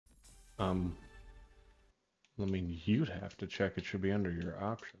Um, I mean, you'd have to check. It should be under your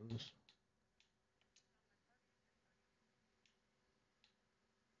options.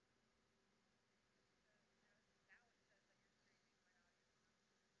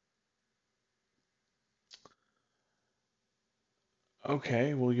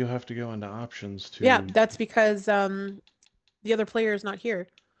 Okay, well, you have to go into options Yeah, to. that's because the other player is not here.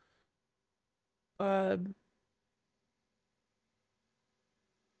 Uh,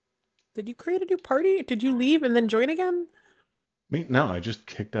 did you create a new party? Did you leave and then join again? Me? No, I just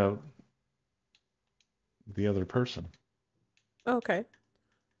kicked out the other person. Oh, okay.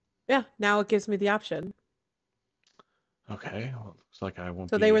 Yeah, now it gives me the option. Okay, well, looks like I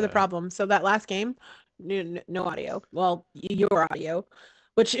won't So they be. were the problem. So that last game, no audio. Well, your audio,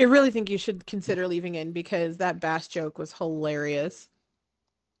 which I really think you should consider leaving in because that bass joke was hilarious.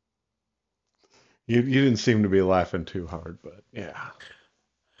 You didn't seem to be laughing too hard, but yeah.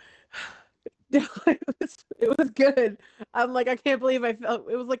 It was good. I'm like, I can't believe I felt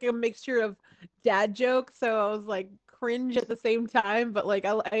it was like a mixture of dad jokes, so I was like cringe at the same time, but like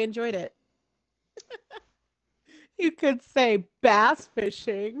I enjoyed it. You could say bass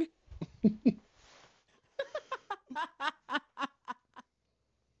fishing.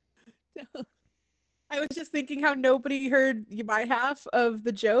 I was just thinking how nobody heard my half of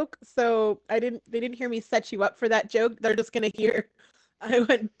the joke, so they didn't hear me set you up for that joke. They're just gonna hear I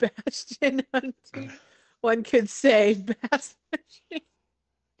went bastion hunting. One could say bass fishing.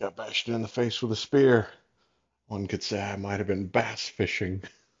 Got bashed in the face with a spear. One could say I might have been bass fishing.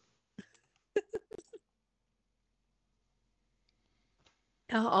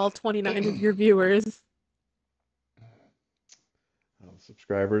 All 29 of your viewers.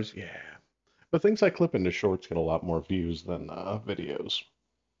 Subscribers, yeah. But things I clip into shorts get a lot more views than videos.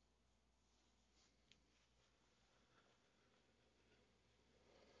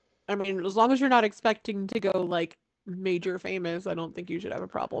 I mean, as long as you're not expecting to go like major famous, I don't think you should have a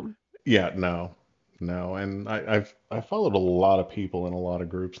problem. Yeah, no, no. And I followed a lot of people in a lot of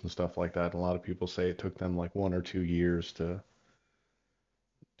groups and stuff like that. And a lot of people say it took them like 1 or 2 years to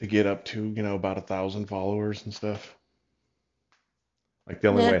get up to, about 1,000 followers and stuff. Like the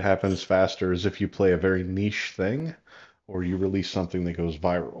only way Nah, it happens faster is if you play a very niche thing or you release something that goes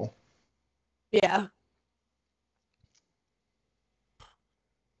viral. yeah.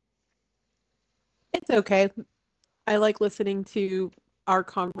 It's okay. I like listening to our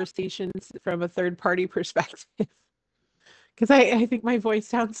conversations from a third party perspective because I think my voice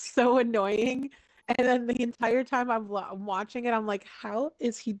sounds so annoying. And then the entire time I'm watching it, I'm like, how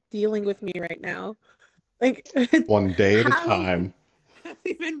is he dealing with me right now? Like, One day at a how time. has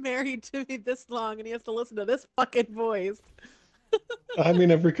he been married to me this long and he has to listen to this fucking voice? I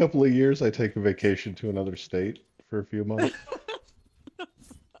mean, every couple of years I take a vacation to another state for a few months.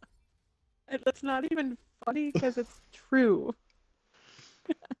 And that's not even funny because it's true.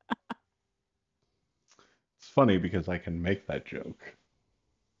 It's funny because I can make that joke.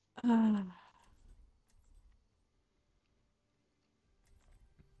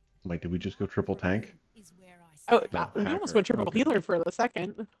 Like, did we just go triple tank? Oh, No, we almost hacker. went triple Okay. healer for the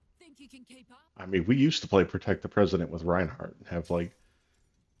second. I mean, we used to play Protect the President with Reinhardt and have like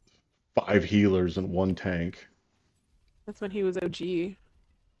 5 healers and 1 tank. That's when he was OG.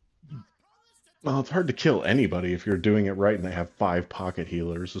 Well, it's hard to kill anybody if you're doing it right and they have 5 pocket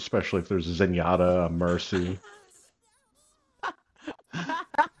healers, especially if there's a Zenyatta, a Mercy.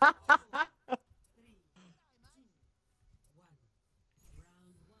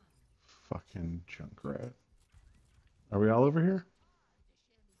 Fucking Junkrat. Are we all over here?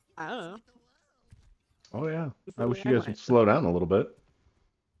 I don't know. Oh, yeah. This I is wish where I you guys would went. slow down a little bit.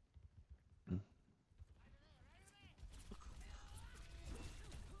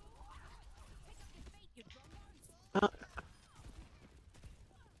 Uh,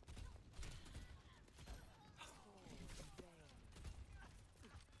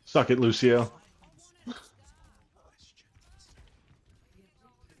 Suck it, Lucio.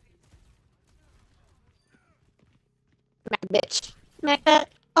 Smack bitch. Smack that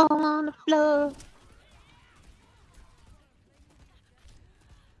all on the floor.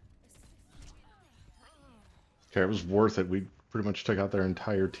 Okay, it was worth it. We pretty much took out their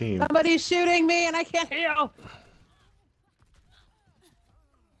entire team. Somebody's shooting me and I can't heal.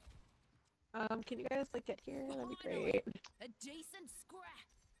 Can you guys like get here? That'd be great. A decent scrap.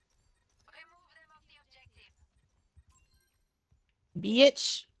 Remove them off the objective.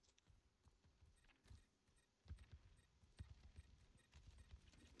 Bitch.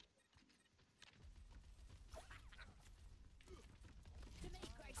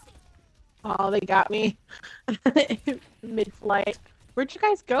 Oh, they got me. Mid-flight. Where'd you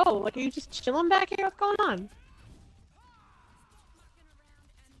guys go? Like, are you just chilling back here? What's going on?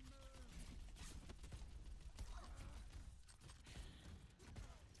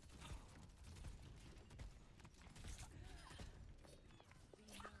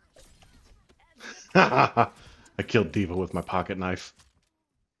 I killed Diva with my pocket knife.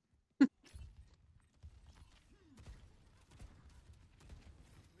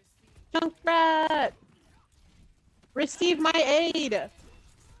 Junkrat! Receive my aid!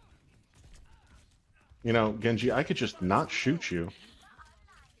 You know, Genji, I could just not shoot you.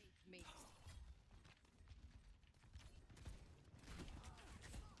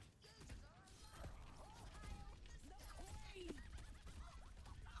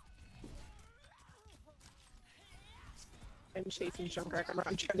 I'm chasing Junkrat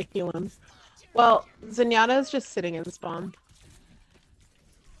around trying to heal him. Well, Zenyatta's just sitting in spawn.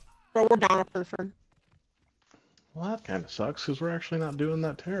 But we're down a person. Well, that kind of sucks, because we're actually not doing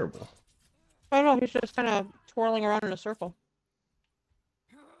that terrible. I don't know, he's just kind of twirling around in a circle.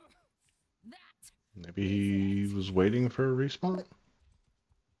 Maybe he was waiting for a respawn?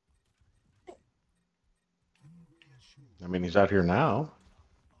 I mean, he's out here now.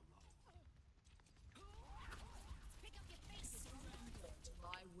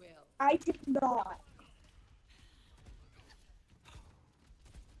 I did not.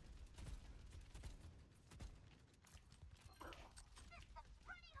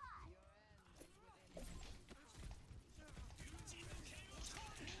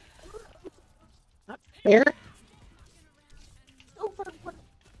 Not fair. Over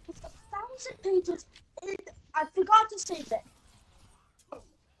 1,000 pages, and I forgot to save it.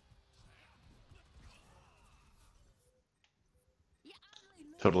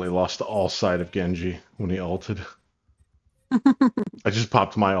 Totally lost all sight of Genji when he ulted. I just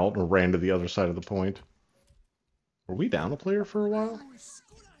popped my ult and ran to the other side of the point. Were we down a player for a while?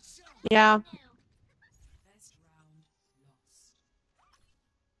 Yeah.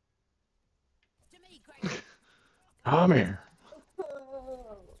 Come here.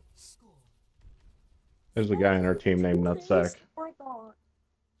 There's a guy in our team named Nutsack.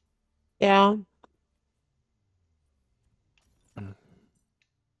 Yeah.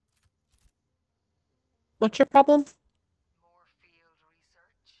 What's your problem? More field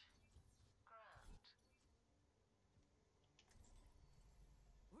research. Grand.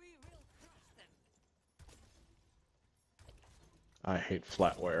 We will crush them. I hate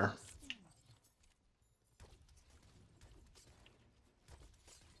flatware.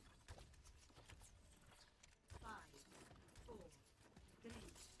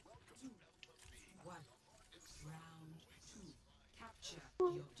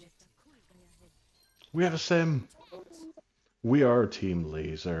 We have a sim. We are Team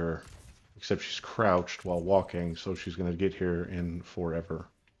Laser. Except she's crouched while walking, so she's gonna get here in forever.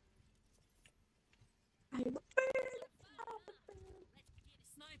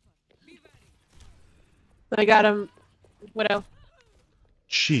 I got him. Widow.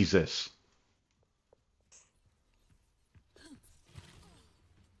 Jesus.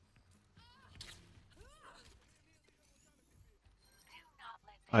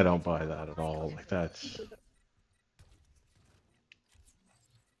 I don't buy that at all. Like, that's...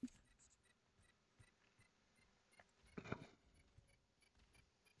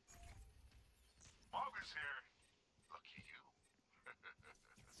 Margaret's here. Lucky you.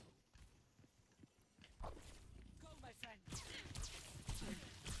 Go, my friend.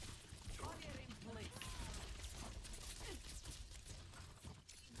 Fire in place.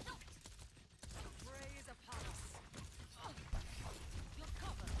 The fray is upon us. You'll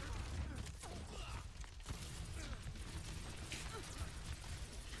cover.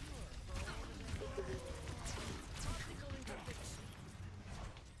 Tactical interdiction.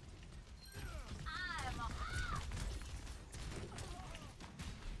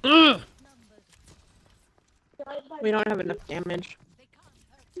 We don't have enough damage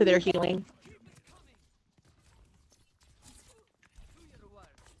to their healing.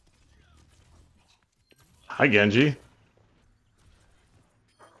 Hi, Genji.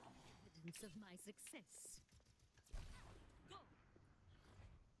 Evidence of my success.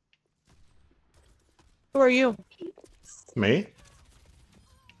 Who are you? Me?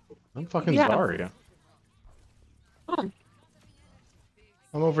 I'm fucking Yeah. Zarya. Oh.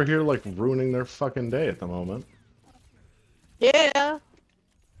 I'm over here, like, ruining their fucking day at the moment. Yeah.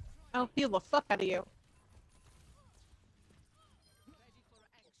 I'll heal the fuck out of you.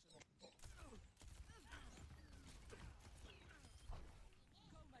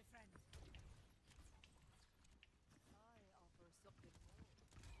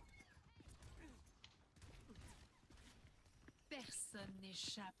 Best. Personne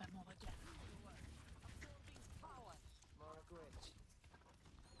n'échappe à mon regard.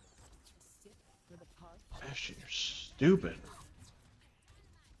 Bastion, you're stupid.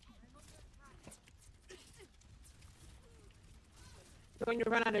 Going to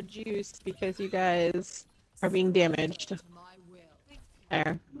run out of juice because you guys are being damaged. My will.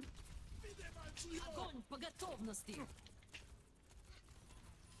 There. Огонь по готовности.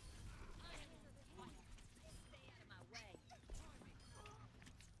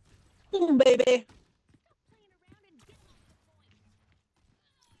 Boom, baby.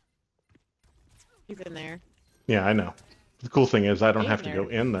 He's in there. Yeah, I know. The cool thing is I don't In have to there. go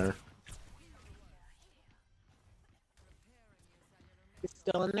in there. He's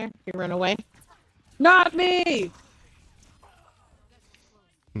still in there. He run away. Not me!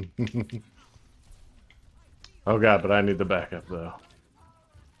 Oh god, but I need the backup though.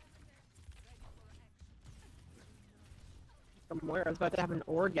 Somewhere I was about to have an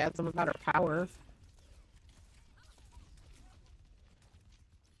orgasm about her power.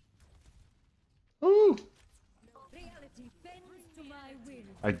 Ooh, Reality bends to my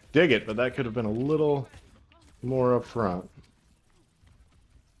will. I dig it, but that could have been a little more up front.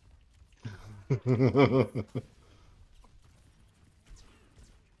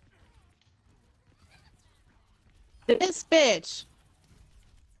 This bitch!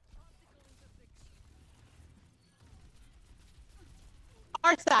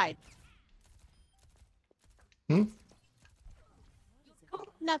 Our side! Hmm? Oh,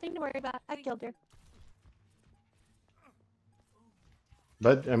 nothing to worry about. I killed her.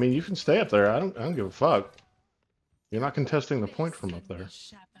 But I mean, you can stay up there. I don't give a fuck. You're not contesting the point from up there.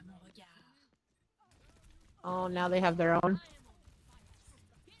 N'échappe à mon regard. Oh, now they have their own.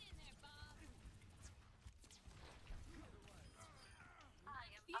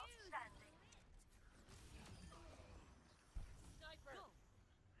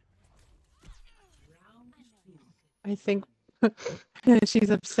 I think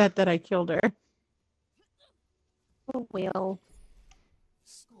she's upset that I killed her. Oh, well.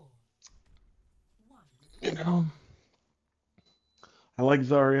 You know, I like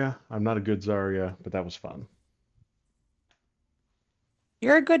Zarya. I'm not a good Zarya, but that was fun.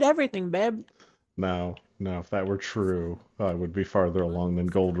 You're a good everything, babe. No, no, if that were true, I would be farther along than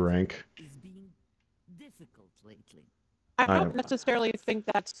gold rank. Is being difficult lately. I I don't know. necessarily think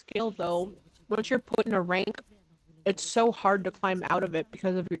that's skill, though. Once you're put in a rank, it's so hard to climb out of it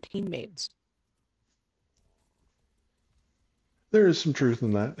because of your teammates. There is some truth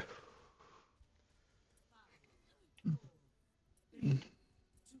in that.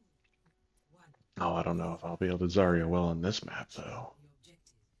 Oh, I don't know if I'll be able to Zarya well on this map, though.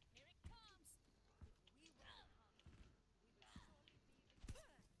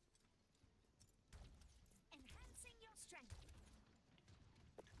 Enhancing your strength.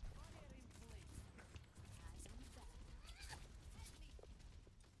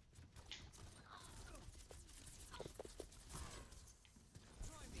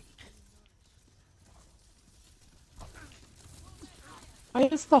 Why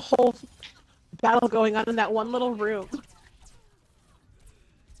is the whole battle going on in that one little room?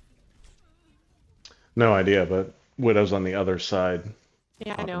 No idea, but Widow's on the other side,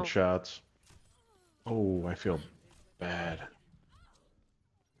 Yeah, I popping know. shots. Oh, I feel bad.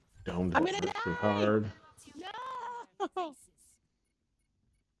 Domed I'm that gonna hurt too die! hard. No!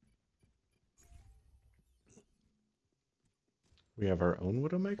 We have our own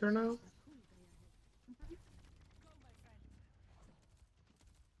Widowmaker now?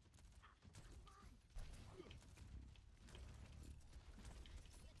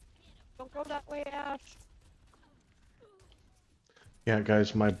 Don't go that way, Ash. Yeah,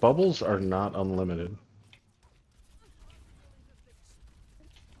 guys, my bubbles are not unlimited.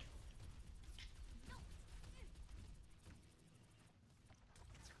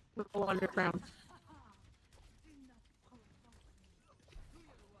 We'll go underground.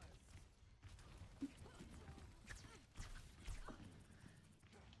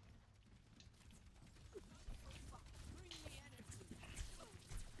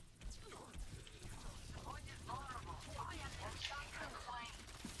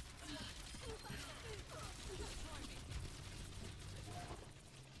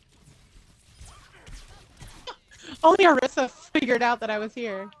 Only Arissa figured out that I was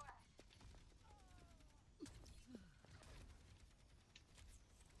here.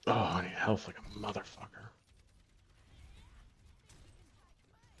 Oh, I need health like a motherfucker.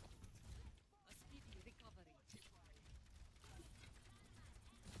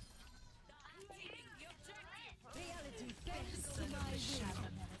 Reality bends to my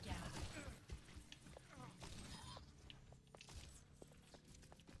will.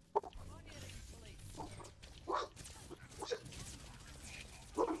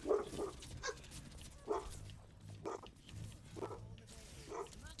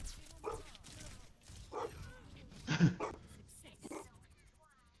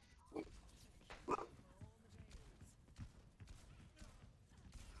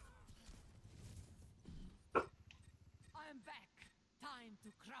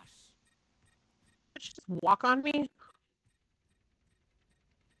 Just walk on me.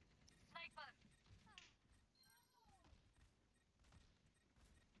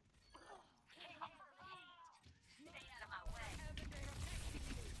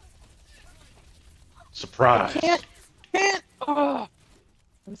 Surprise. Can't. Oh,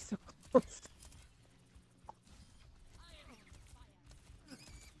 I'm so close.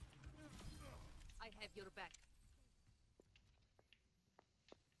 I have your back.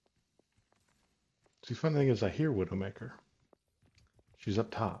 See, funny thing is, I hear Widowmaker. She's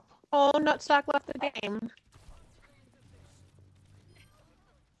up top. Oh, Nutstock left the game.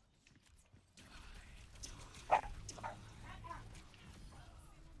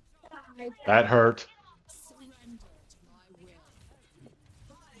 That hurt.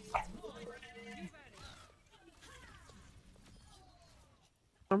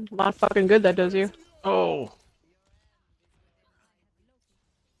 Not fucking good that does you. Oh.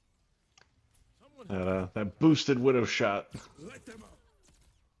 That boosted Widow shot.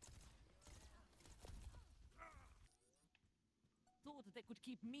 Thought they could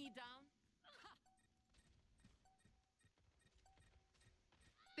keep me down.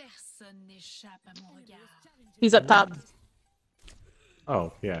 Personne n'échappe à mon regard. He's up top.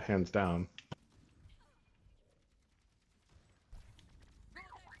 Oh, yeah, hands down.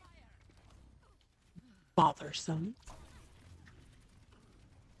 Bothersome.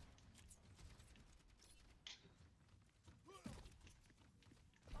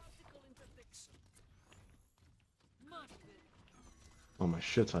 Oh, my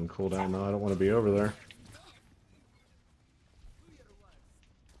shit's on cooldown now. I don't want to be over there.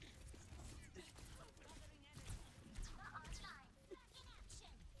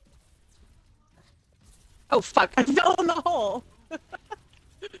 Oh fuck! I fell in the hole. No,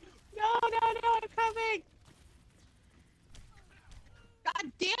 I'm coming.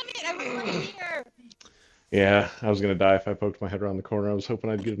 God damn it! I was right here. Yeah, I was gonna die if I poked my head around the corner. I was hoping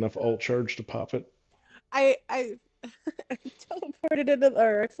I'd get enough ult charge to pop it. I teleported into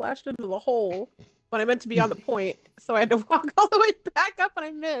or I flashed into the hole when I meant to be on the point, so I had to walk all the way back up and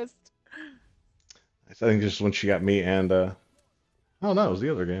I missed. I think just when she got me and oh no, it was the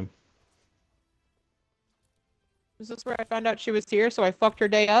other game. Is this where I found out she was here, so I fucked her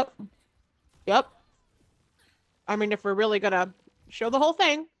day up? Yep. I mean, if we're really gonna show the whole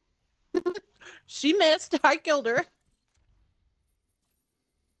thing. She missed. I killed her.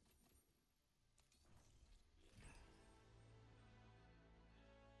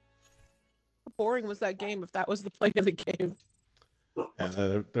 How boring was that game if that was the play of the game?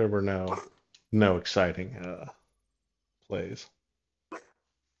 And there were no exciting plays.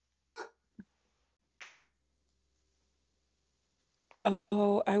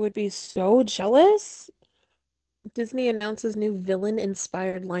 Oh, I would be so jealous. Disney announces new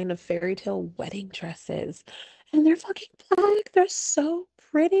villain-inspired line of fairy tale wedding dresses. And they're fucking black. They're so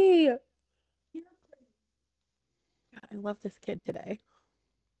pretty. God, I love this kid today.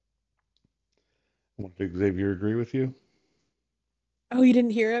 Did Xavier agree with you? Oh, you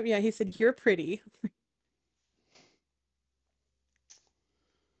didn't hear him? Yeah, he said, "You're pretty."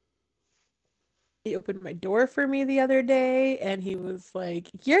 He opened my door for me the other day, and he was like,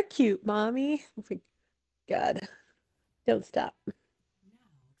 "You're cute, mommy." I was like, God, don't stop.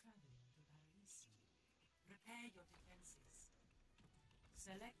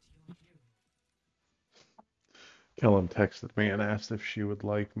 Kellen texted me and asked if she would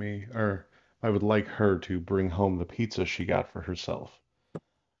like me, or I would like her to bring home the pizza she got for herself.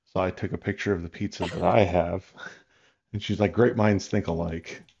 So I took a picture of the pizza that I have, and she's like, "Great minds think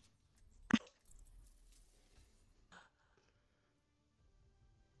alike."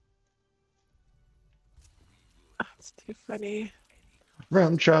 That's too funny.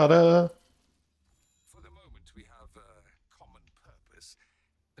 Rum chata. For the moment, we have a common purpose.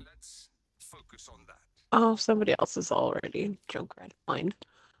 Let's focus on that. Oh, somebody else is already Junkrat. Fine.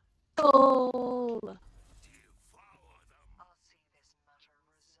 Oh, Devour them. I'll see this matter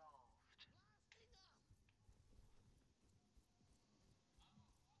resolved.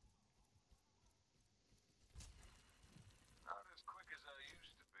 Not as quick as I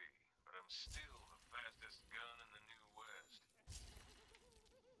used to be, but I'm still the fastest gun in the New West.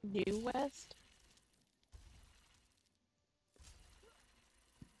 New West.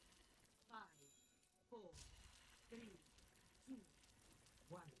 5, 4, 3, 2,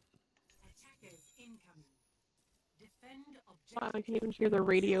 1. Attackers incoming. Defend objective. Wow, I can even hear the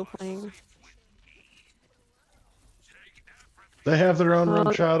radio playing. They have their own rum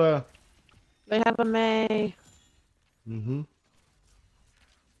chata. They have a May. Mm-hmm.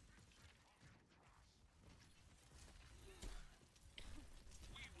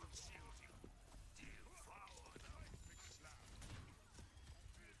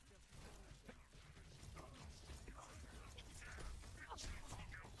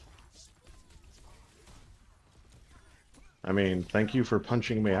 I mean, thank you for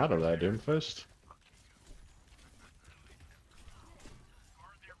punching me out of that, Doomfist.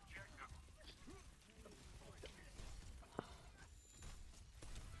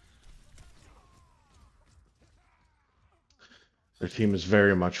 Their team is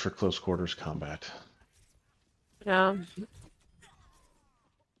very much for close quarters combat. Yeah. I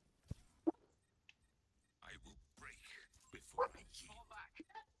will break before I yield.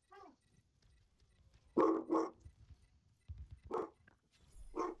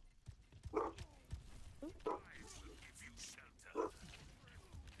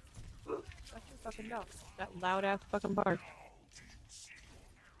 Fucking no. That loud ass fucking bark.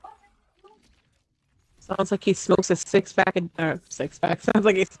 Sounds like he smokes a six-pack six-pack. Sounds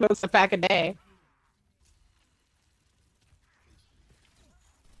like he smokes a pack a day.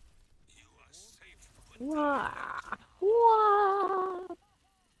 You are safe. Wah, wah.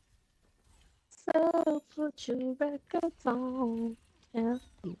 So put your records on. Tell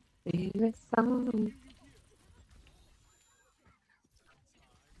me favorite song.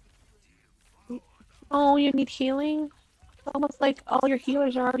 Oh, you need healing? It's almost like all your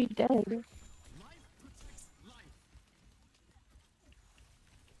healers are already dead.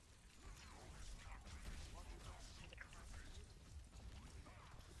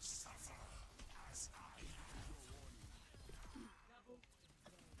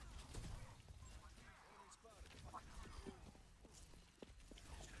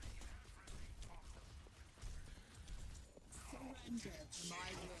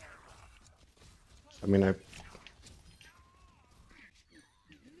 I mean,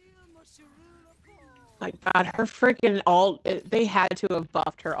 My God, her freaking alt, they had to have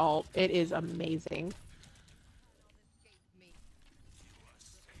buffed her alt. It is amazing.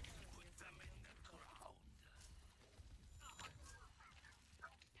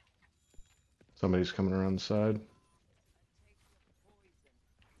 somebody's coming around the side.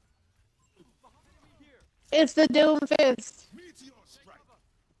 It's the Doomfist!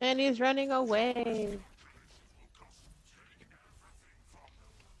 And he's running away.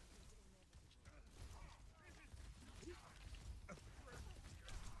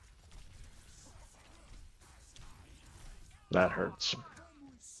 That hurts.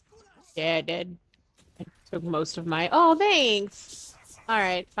 Yeah, it did. I took most of my... Oh, thanks!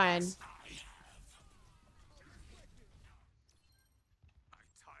 Alright, fine.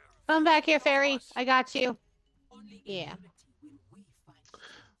 Come back here, fairy. I got you. Yeah.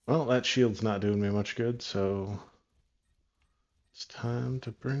 Well, that shield's not doing me much good, so it's time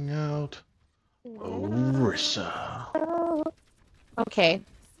to bring out Orisa. Okay.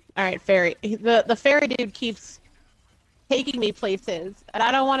 Alright, fairy. The fairy dude keeps taking me places, and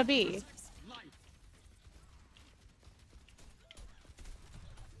I don't want to be.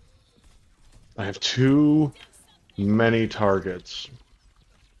 I have too many targets.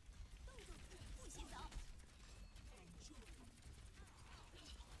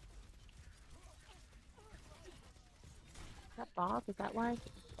 Is that Bob? Is that why?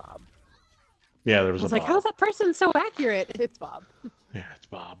 Bob. Yeah, there I was was a like, Bob. how's that person so accurate? It's Bob. Yeah, it's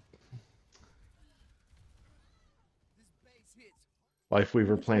Bob.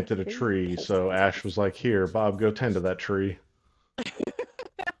 Lifeweaver planted a tree, so Ash was like, here, Bob, go tend to that tree.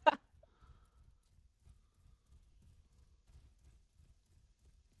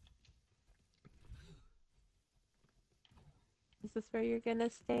 Is this where you're gonna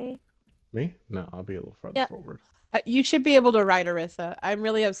stay? Me? No, I'll be a little farther Yeah. forward. You should be able to ride Orisa. I'm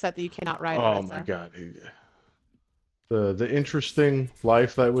really upset that you cannot ride Orisa. Oh my god. The interesting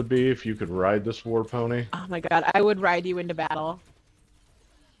life that would be if you could ride this war pony. Oh my God, I would ride you into battle.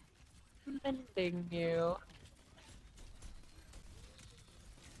 Ending you.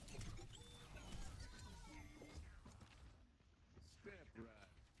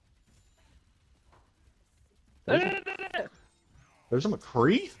 There's a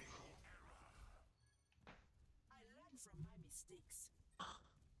McCree?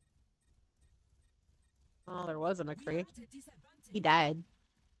 Oh, there was a McCree. He died.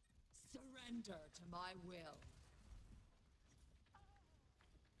 Surrender to my will.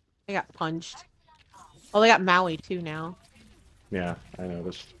 I got punched. Oh, they got Maui too now. Yeah, I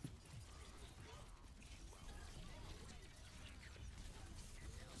noticed.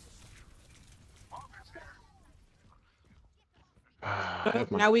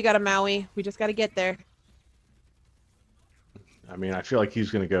 Now we got a Maui. We just got to get there. I mean, I feel like he's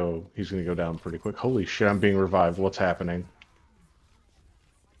gonna go down pretty quick. Holy shit, I'm being revived. What's happening?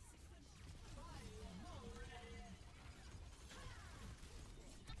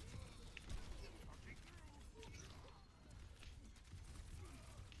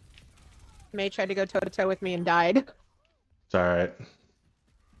 May tried to go toe to toe with me and died. It's all right.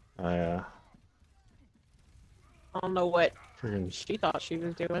 I I don't know what freaking she thought she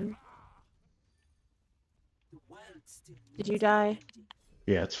was doing. Did you die?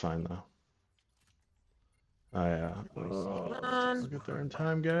 yeah, it's fine though. Come on. We'll get there in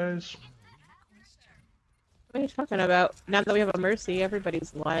time, guys. What are you talking about? Now that we have a mercy,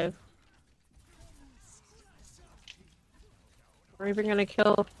 everybody's alive. We're even gonna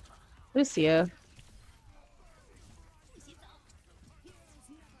kill Lucia.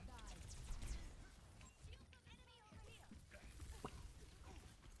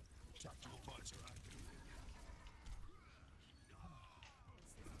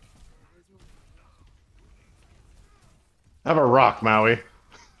 Have a rock, Maui.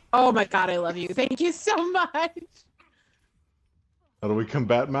 Oh my god, I love you. Thank you so much. How do we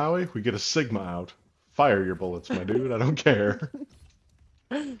combat Maui? We get a Sigma out. Fire your bullets, my dude. I don't care.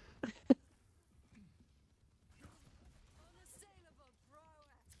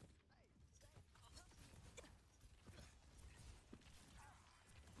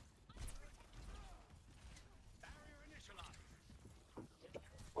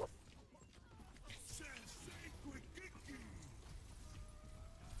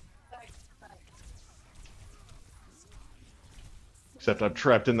 Except I'm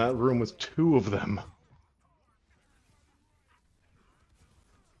trapped in that room with two of them.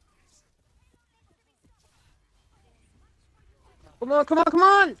 Come on, come on, come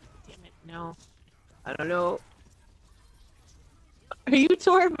on! Damn it, no. I don't know. Are you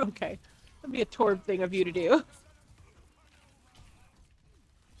Torb? Okay. That'd be a Torb thing of you to do.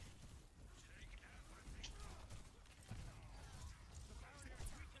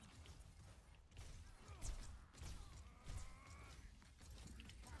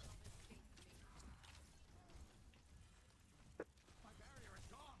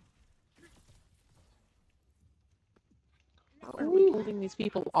 How are we holding these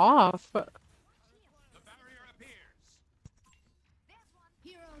people off? The barrier appears.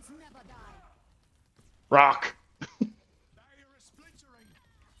 Heroes never die. Rock! Barrier is splintering.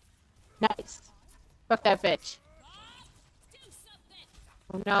 Nice. Fuck that bitch. Do something.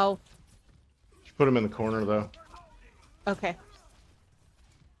 Oh no. Just put him in the corner, though. Okay.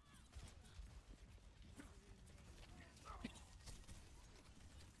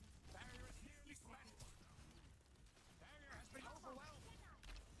 Barrier is nearly spent. Barrier has been overwhelmed.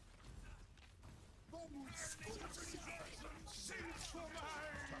 Sins for mine.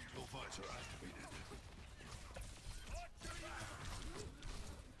 Tactical visor activated.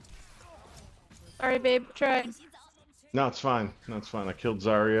 Sorry, babe. Tried. No, it's fine. No, it's fine. I killed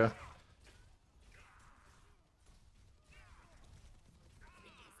Zarya.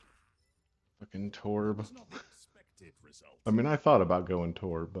 Fucking Torb. Expected result. I mean, I thought about going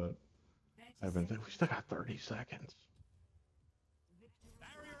Torb, but I haven't. We still got 30 seconds.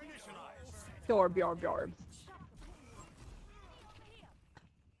 Barrier initialized. Yorb, yorb, yorb.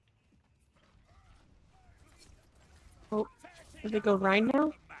 Oh, did it go Rhine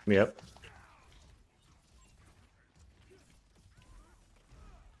now? Yep.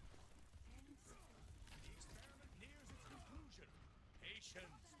 Patience,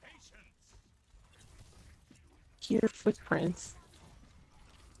 patience. Hear footprints.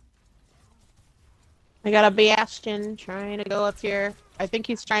 I got a Bastion trying to go up here. I think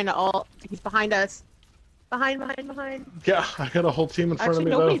he's trying to ult. He's behind us. Behind. Yeah, I got a whole team in front Actually, of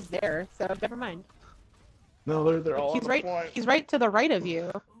me, nobody's there, so never mind. though. No, they're all He's on the right. point. He's right to the right of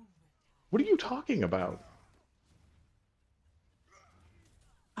you. What are you talking about?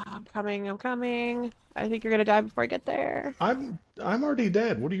 I'm coming. I think you're gonna die before I get there. I'm already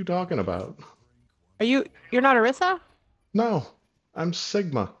dead. What are you talking about? Are you? You're not Orisa? No, I'm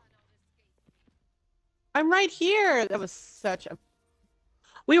Sigma. I'm right here. That was such a.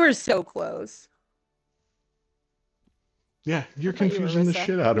 We were so close. Yeah, you're I thought you were confusing the Orisa.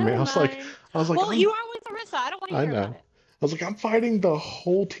 shit out of me. Never I was like, mind. Well, I'm- you are with Orisa. I don't want to I hear know. about it. I was like, I'm fighting the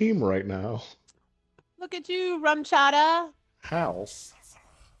whole team right now. Look at you, Rumchata. How?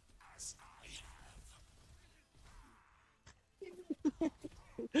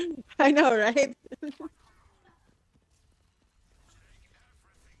 I know, right?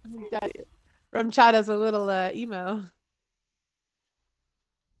 Rumchata's a little emo.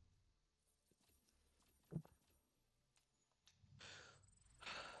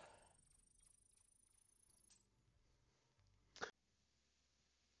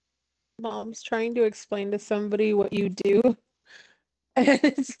 Mom's trying to explain to somebody what you do, and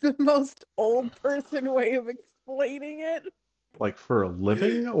it's the most old person way of explaining it. Like for a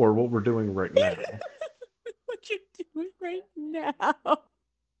living or what we're doing right now? What you're doing right now.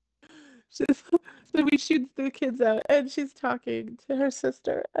 She's, So we shoots the kids out, and she's talking to her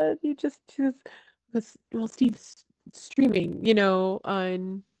sister, and well, Steve's streaming,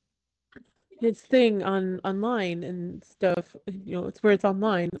 on his thing online and stuff. It's where it's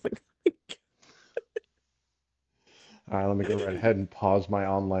online. It's like, All right, let me go right ahead and pause my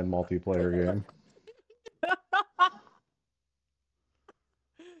online multiplayer game.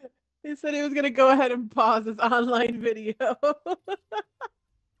 he said he was gonna go ahead and pause his online video.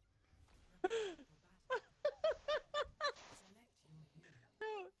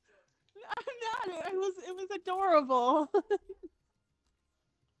 I'm not. It was adorable. I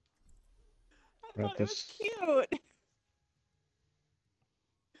Right, thought it was this cute.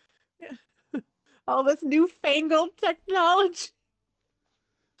 All this newfangled technology.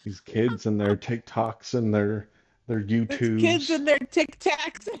 these kids and their TikToks and their It's kids YouTubes. and their Tic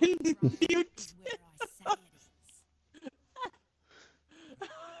Tacs and YouTube. Is where I say it is.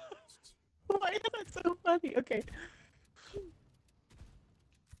 Why is that so funny? Okay.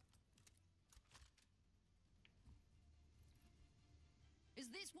 Is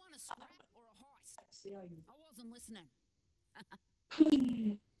this one a scrap or a heist? I wasn't listening.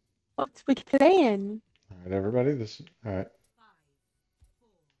 What's we playing? All right, everybody. All right.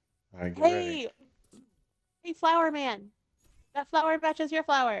 All right, get ready. Hey, flower man. That flower matches your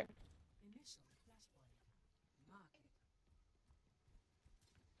flower.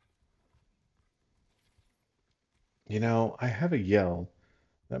 I have a yell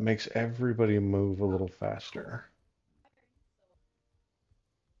that makes everybody move a little faster.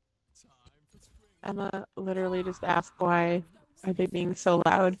 Emma literally just asked why are they being so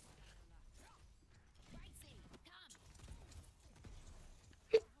loud.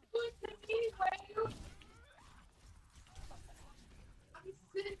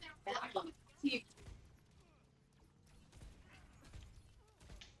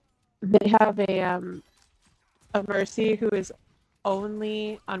 They have a Mercy who is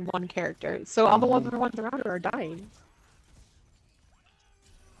only on one character, so all the other ones around her are dying.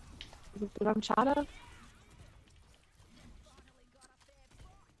 Is it the Ramchata? Are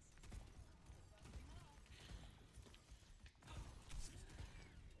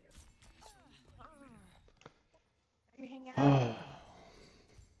you hanging out?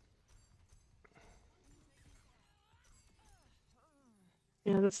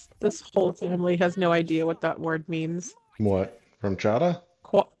 Yeah, this whole family has no idea what that word means. What? From Chata?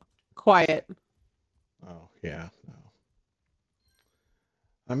 Qu quiet. Oh, yeah. No.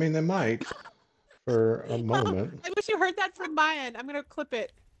 I mean, they might for a moment. I wish you heard that from Mayan. I'm gonna clip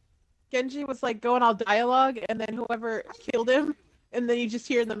it. Genji was like going all dialogue, and then whoever killed him, and then you just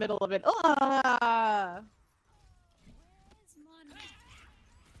hear in the middle of it, ah!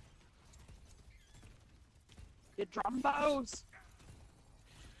 Your drumbos.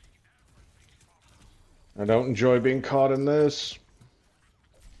 I don't enjoy being caught in this.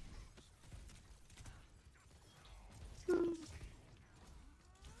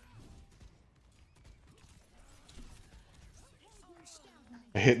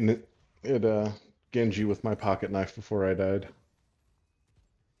 Hitting it Genji with my pocket knife before I died.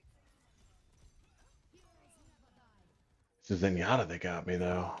 This is Zenyatta that got me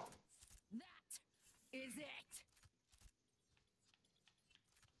though. That is it.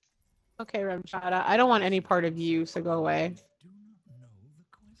 Okay, Ramchata, I don't want any part of you, so go away.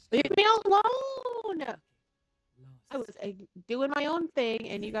 Leave me alone! I was doing my own thing,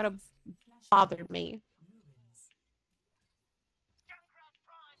 and you gotta bother me.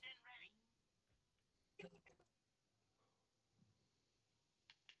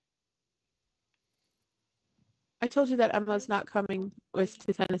 I told you that Emma's not coming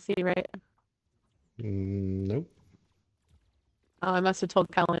to Tennessee, right? Nope. Oh, I must have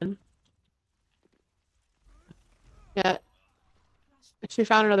told Kellen. Yeah. She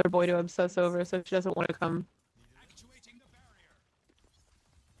found another boy to obsess over, so she doesn't want to come.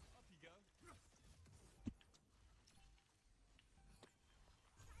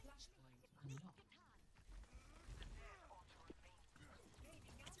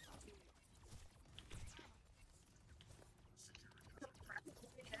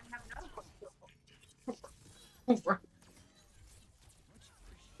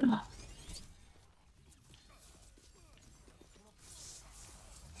 Ah,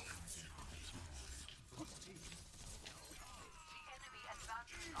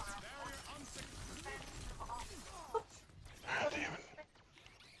 damn it.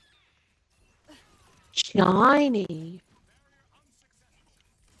 Shiny.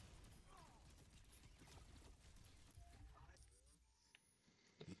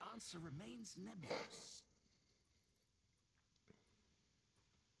 The answer remains nebulous.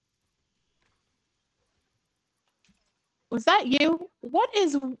 Was that you? What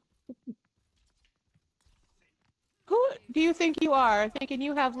is... Who do you think you are, thinking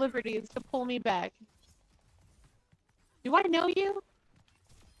you have liberties to pull me back? Do I know you?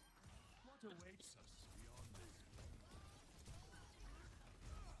 What awaits us beyond this?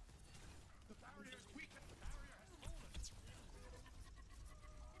 The barrier is weak. The barrier has fallen.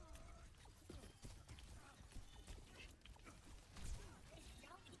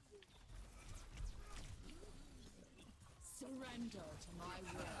 Surrender to my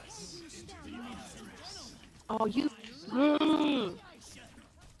words. Oh, you...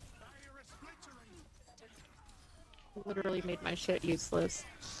 Literally made my shit useless.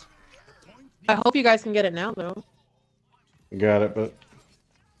 I hope you guys can get it now, though. Got it, but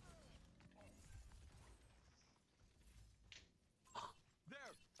There,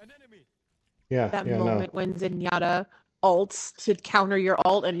 an enemy. yeah, That yeah, no. moment when Zenyatta ults to counter your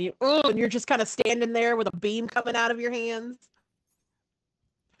ult, and you're just kind of standing there with a beam coming out of your hands,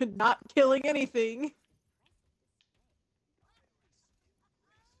 not killing anything.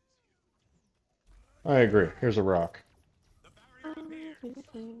 I agree. Here's a rock.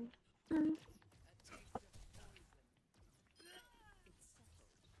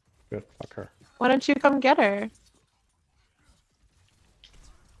 Good, fuck her. Why don't you come get her?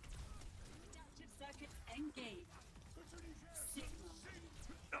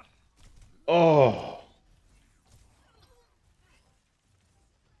 Oh,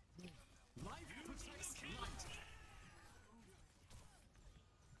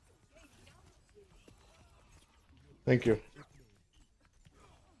 thank you.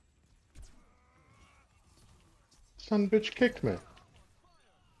 Son bitch kicked me.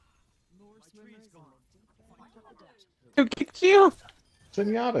 Who kicked you?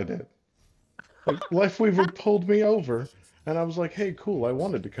 Zenyatta did. Like, Lifeweaver pulled me over, and I was like, hey, cool, I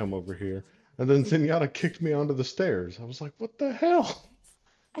wanted to come over here. And then Zenyatta kicked me onto the stairs. I was like, what the hell?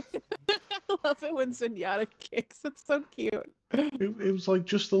 I love it when Zenyatta kicks. It's so cute. It was like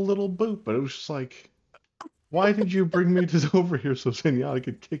just a little boot, but it was just like, why did you bring me to over here so Zenyatta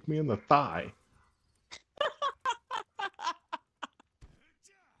could kick me in the thigh?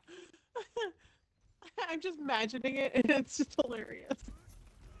 I'm just imagining it, and it's just hilarious.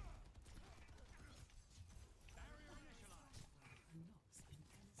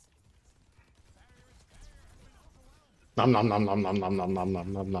 Nom nom nom nom nom nom nom nom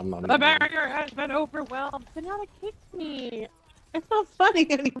nom nom nom nom. The barrier has been overwhelmed. Zenyatta kicked me. It's not funny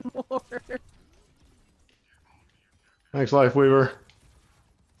anymore. Thanks, Lifeweaver.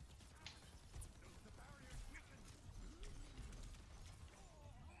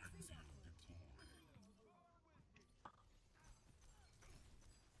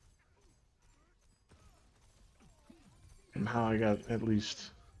 Somehow I got at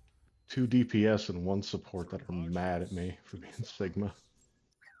least 2 DPS and 1 support that are mad at me for being Sigma.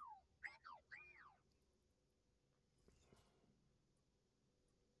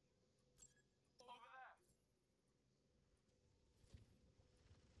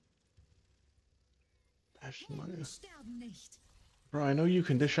 That's my... Sterben nicht. Bro, I know you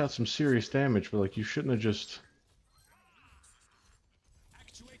can dish out some serious damage, but like you shouldn't have just...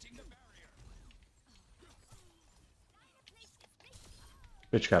 Actuating the barrier.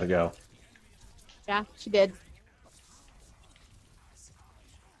 Bitch gotta go. Yeah, she did.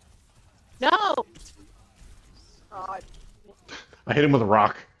 No! God. I hit him with a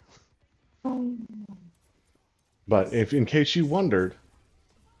rock. But if, in case you wondered,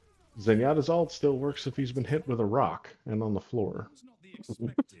 Zenyatta's ult still works if he's been hit with a rock and on the floor. That was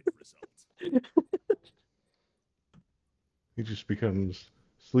not the expected result. He just becomes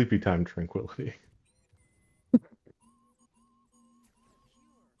sleepy time tranquility.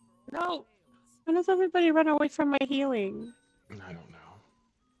 No! Why does everybody run away from my healing? I don't know.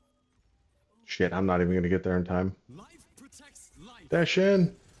 Shit, I'm not even gonna get there in time. Life protects life. Dash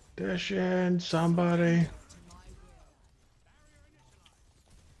in! Dash in, somebody!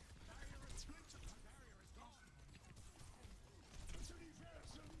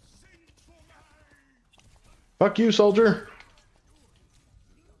 Fuck you, soldier!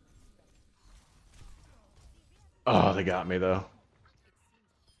 Oh, they got me though.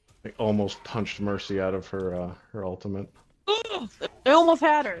 They almost punched Mercy out of her her ultimate. Ugh, I almost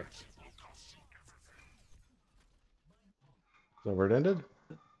had her. Is that where it ended?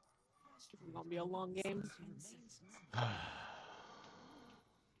 This is gonna be a long game. I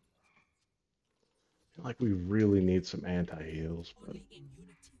feel like we really need some anti-heals, but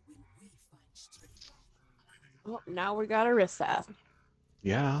Well, now we got a Rissa.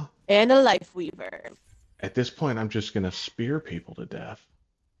 yeah. And a Lifeweaver. At this point, I'm just gonna spear people to death.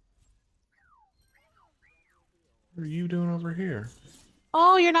 What are you doing over here?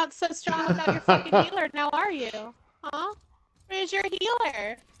 Oh, you're not so strong without your fucking healer now, are you? Huh? Where's your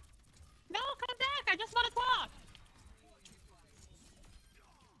healer? No, come back. I just want to talk.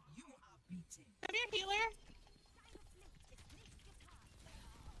 Come here, healer.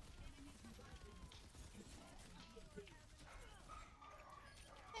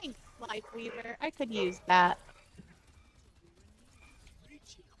 Thanks, Life Weaver. I could use that.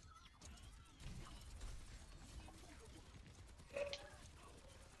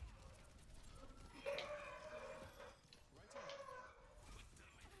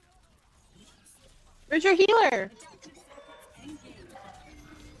 Where's your healer?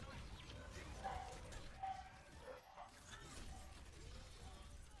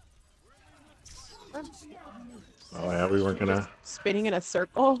 Oh yeah, we weren't gonna Spinning in a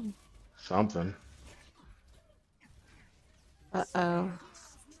circle. something. Uh-oh.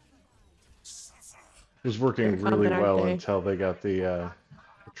 It was They're working really coming, aren't well they? until they got the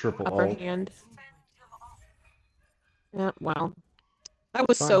triple Upper ult. hand. Yeah, wow. That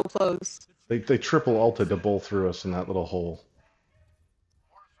was Fine. so close. They triple ulted to bowl through us in that little hole.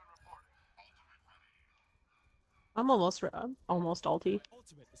 I'm almost ulti.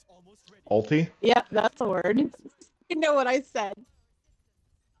 Ultimate is almost ready. Ulti? Yeah, that's the word. You know what I said.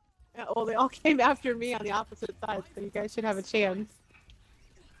 Yeah, well, they all came after me on the opposite side, so you guys should have a chance.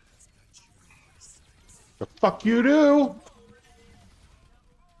 The fuck you do?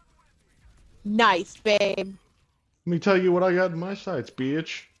 Nice, babe. Let me tell you what I got in my sights,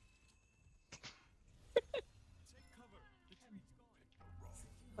 bitch.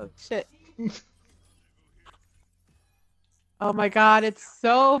 Oh, shit. Oh my god, it's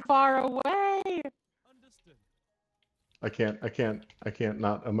so far away! Understood. I can't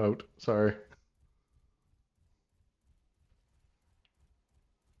not emote. Sorry.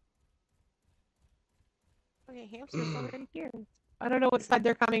 Okay, hamsters over in here. I don't know what side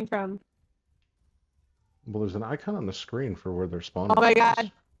they're coming from. Well, there's an icon on the screen for where they're spawning. Oh my from.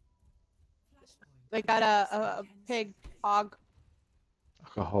 god. They got a pig hog.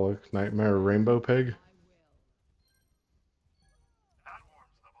 Alcoholic Nightmare Rainbow Pig.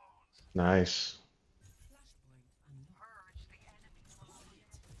 Nice.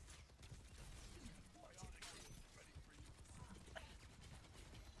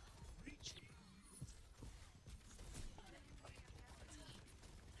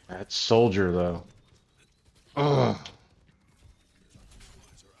 That soldier though. Ugh.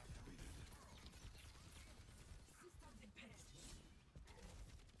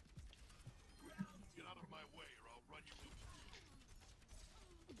 Get out of my way or I'll run you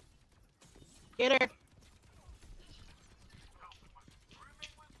over. Get her.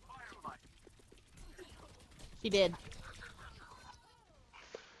 She did.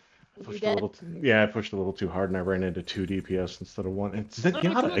 You Pushed a dead? little yeah, I pushed a little too hard and I ran into 2 DPS instead of 1. It's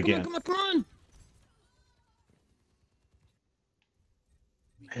Zenyatta again. Come on!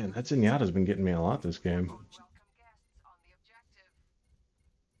 Man, that Zenyatta's been getting me a lot this game. Welcome guests on the objective.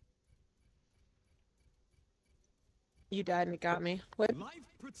 You died and it got me. What? Life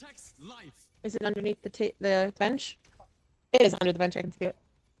protects life. Is it underneath the bench? It is under the bench, I can see it.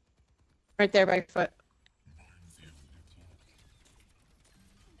 Right there by your foot.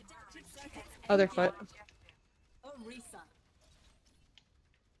 Other foot.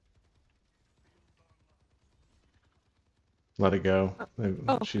 Let it go.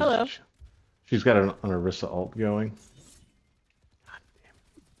 Oh, hello. She's got an Orisa ult going.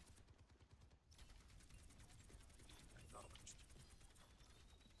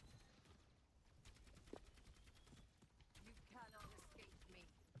 You cannot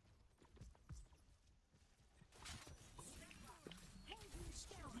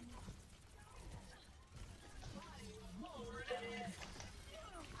escape me.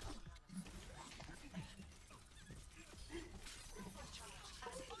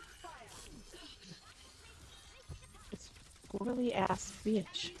 Squirrely ass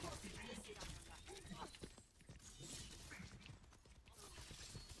bitch.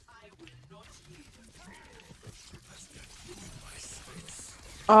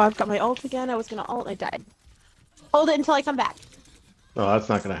 Oh, I've got my ult again. I was gonna ult and I died. Hold it until I come back. Oh, that's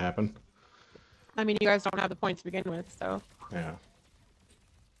not gonna happen. I mean, you guys don't have the points to begin with, so. Yeah.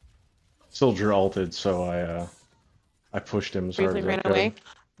 Soldier ulted, so I pushed him as hard Briefly as I ran could. away.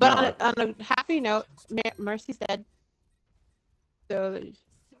 But No, on a happy note, Mercy's dead. So. Surrender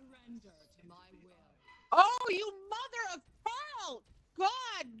to my will. Oh, you mother of pearl!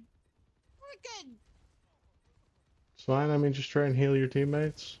 God! Freaking! it's fine. I mean, just try and heal your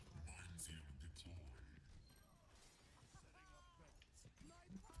teammates.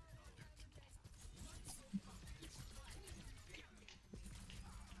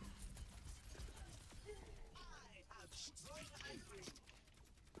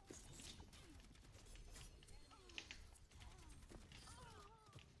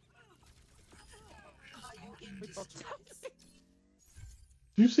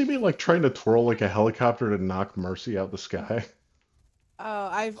 Do you see me like trying to twirl like a helicopter to knock Mercy out the sky? Oh,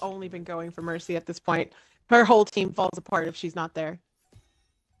 I've only been going for Mercy at this point. Her whole team falls apart if she's not there.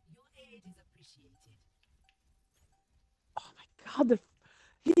 Oh my god,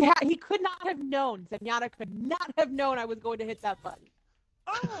 he could not have known. Zenyatta could not have known I was going to hit that button.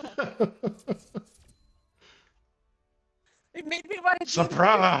 Oh! It made me want to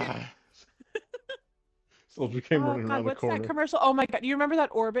Surprise! Soldier came Oh running god, around the what's corner. that commercial? Oh my god, do you remember that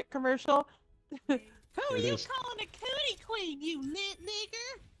Orbit commercial? Who are It you is. calling a cootie queen, you lit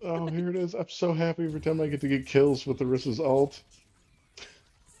nigger? Oh, here it is. I'm so happy every time I get to get kills with Orissa's ult.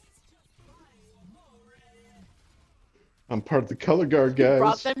 I'm part of the color guard, guys.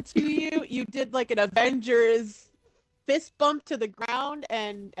 Brought them to you. You did like an Avengers fist bump to the ground,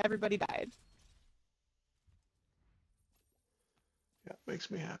 and everybody died. Yeah, it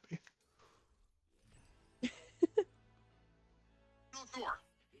makes me happy. No Thor.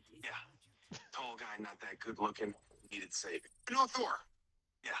 Yeah. Tall guy, not that good looking, needed saving. No Thor.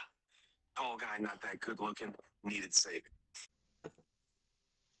 Yeah. Tall guy, not that good looking, needed saving.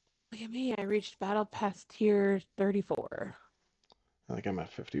 Look at me, I reached Battle Pass tier 34. I think I'm at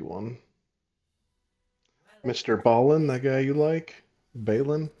 51. Mr. Ballin, that guy you like?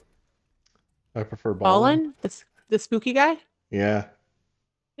 Balin? I prefer Ballin. Ballin? The spooky guy? Yeah.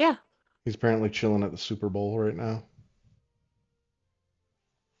 Yeah. He's apparently chilling at the Super Bowl right now.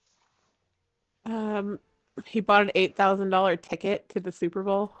 He bought an $8,000 ticket to the Super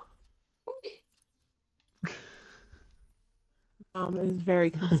Bowl. Mom is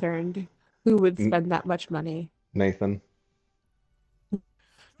very concerned. Who would spend that much money? Nathan.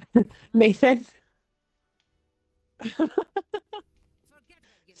 Nathan?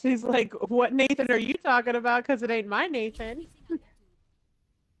 She's like, what Nathan are you talking about? Because it ain't my Nathan.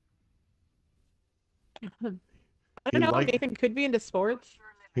 I don't know. Nathan could be into sports.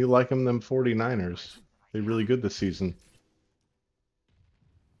 He like them 49ers. They're really good this season.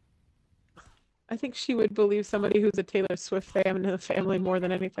 I think she would believe somebody who's a Taylor Swift fan in the family more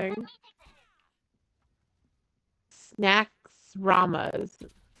than anything. Snacks Ramas.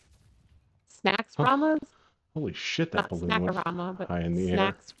 Snacks Ramas? Holy shit, that Not balloon went Snackorama, but high in the air.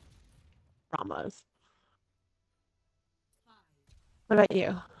 Snacks Ramas. What about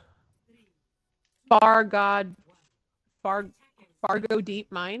you? Fargo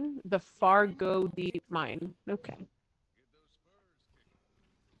Deep Mine? The Fargo Deep Mine. Okay.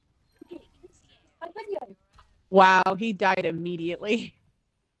 Wow, he died immediately.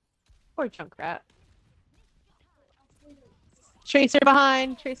 Poor Junkrat. Tracer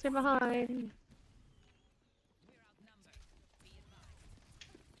behind, Tracer behind.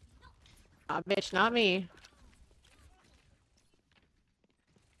 Ah, bitch, not me.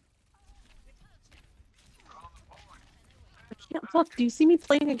 I can't look. Do you see me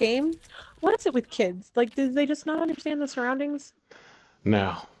playing a game? What is it with kids? Like, do they just not understand the surroundings?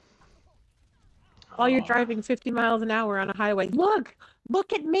 No. While you're driving 50 miles an hour on a highway. Look!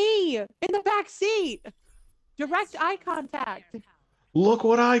 Look at me! In the back seat! Direct eye contact! Look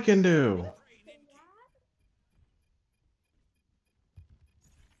what I can do!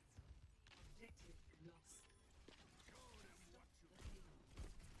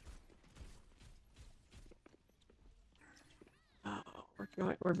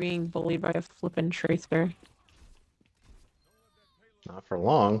 Oh, we're being bullied by a flippin' Tracer. Not for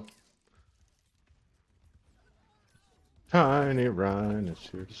long. Tiny Ryan is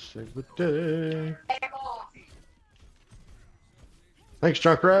here to save the day. Thanks,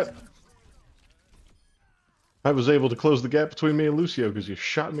 Junkrat. I was able to close the gap between me and Lucio because you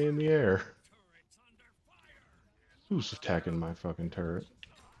shot me in the air. Who's attacking my fucking turret?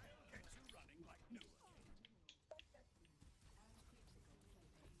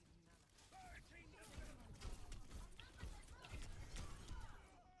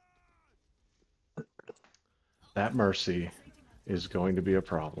 That Mercy is going to be a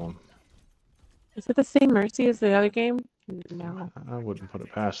problem. Is it the same Mercy as the other game? No. I wouldn't put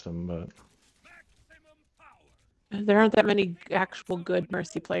it past him, but... There aren't that many actual good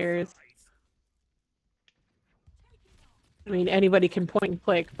Mercy players. I mean, anybody can point and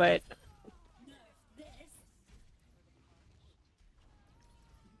click, but...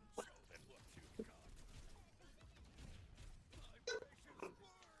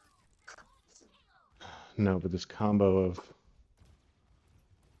 No, but this combo of...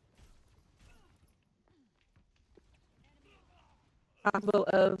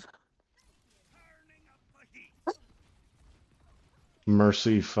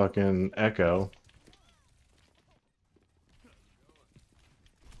 Mercy fucking Echo.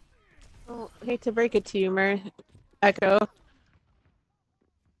 Oh, hate to break it to you, Echo.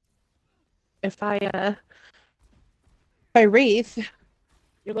 If I wraith,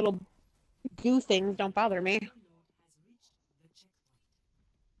 your little goo things don't bother me.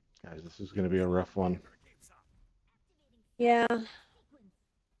 Guys, this is going to be a rough one. Yeah. I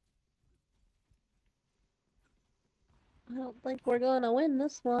don't think we're gonna win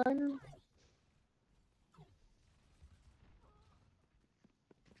this one.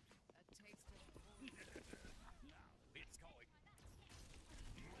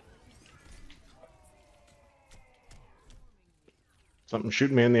 Something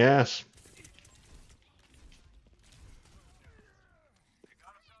shooting me in the ass.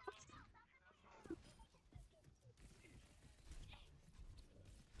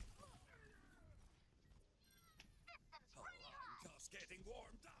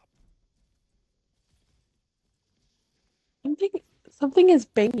 Something is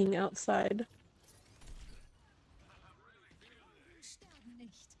banging outside.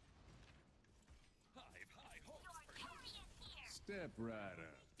 Step right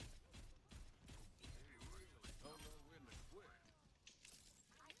up.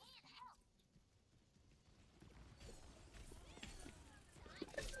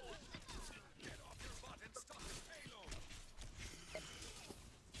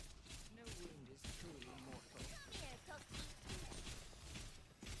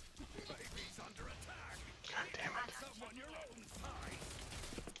 God damn it.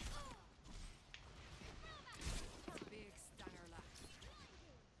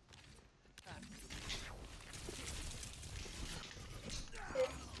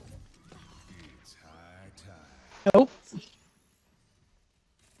 It's high time. Nope.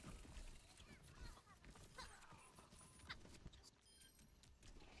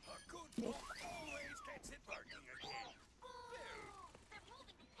 A good book always gets it working again.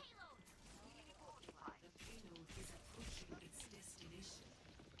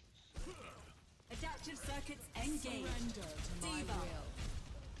 Adaptive circuits engaged. Surrender to my will.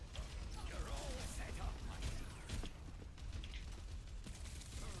 You're all set up.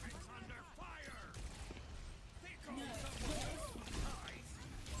 Turret's under fire. Pick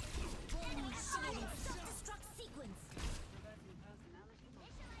Self-destruct sequence.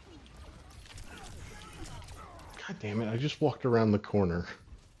 God damn it. I just walked around the corner.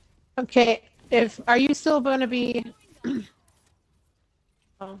 Okay, are you still gonna be?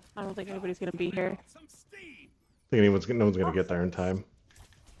 Oh, I don't think anybody's gonna be here. some steam. I think no one's going to get there in time.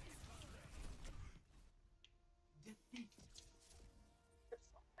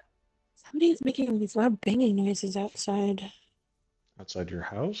 Somebody's making these loud banging noises outside. Outside your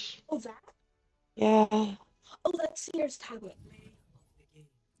house? Oh, that? Yeah. Oh, that's Seer's tablet.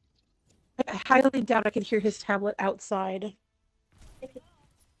 I highly doubt I could hear his tablet outside.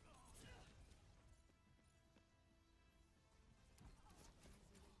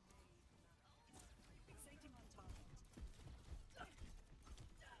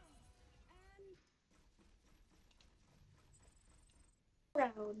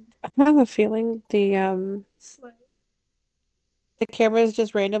 Round. I have a feeling the cameras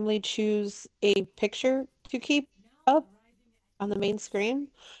just randomly choose a picture to keep up on the main screen,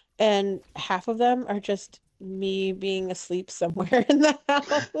 and half of them are just me being asleep somewhere in the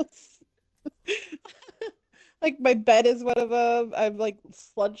house. Like my bed is one of them. I'm like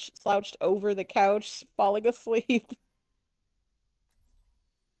slouched over the couch, falling asleep.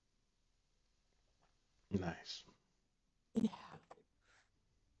 Nice. Yeah.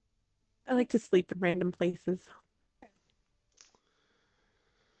 I like to sleep in random places.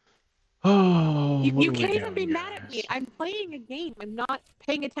 Oh, You, what you are we can't even be doing, mad at me. guys? I'm playing a game. I'm not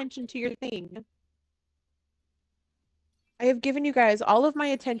paying attention to your thing. I have given you guys all of my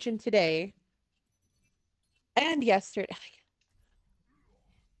attention today and yesterday.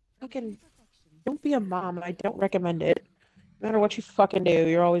 Fucking don't be a mom. I don't recommend it. No matter what you fucking do,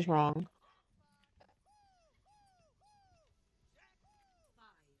 you're always wrong.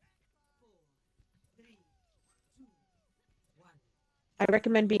 I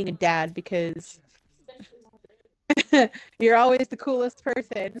recommend being a dad because you're always the coolest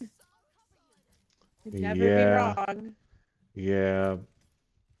person. You'd never be Yeah. wrong. Yeah.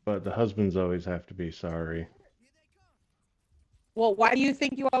 But the husbands always have to be sorry. Well, why do you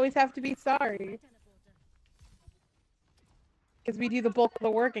think you always have to be sorry? Because we do the bulk of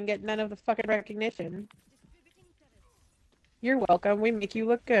the work and get none of the fucking recognition. You're welcome. We make you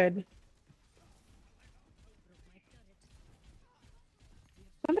look good.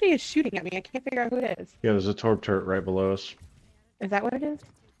 Somebody is shooting at me. I can't figure out who it is. Yeah, there's a torp turret right below us. Is that what it is?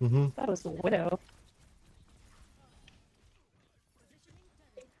 Mm-hmm. That was the widow.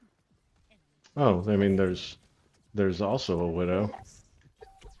 Oh, I mean, there's also a widow.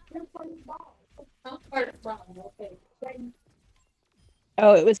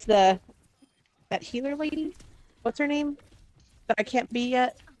 Oh, it was that healer lady. What's her name? That I can't be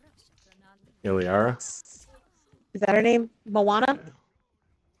yet. Iliara. Is that her name? Moana?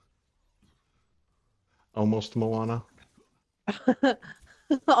 Almost Moana.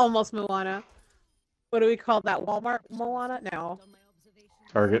 Almost Moana. What do we call that? Walmart Moana? No.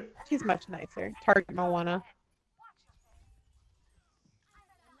 Target. She's much nicer. Target Moana.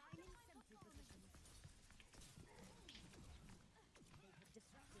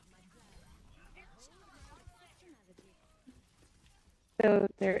 So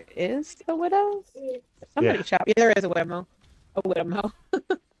there is a widow? Somebody Yeah. shot me. There is a widow. A widow.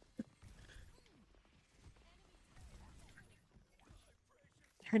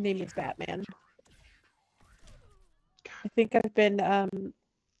 Her name is Batman. I think I've been My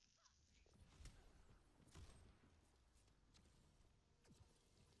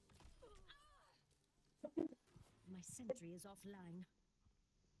sentry is offline.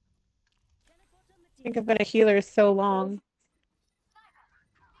 I think I've been a healer so long.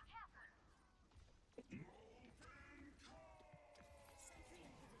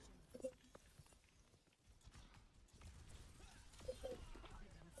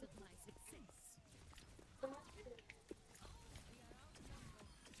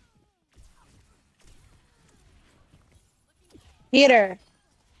 Heater.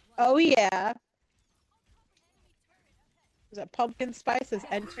 Oh yeah. The pumpkin spice has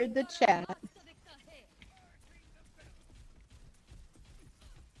entered the chat.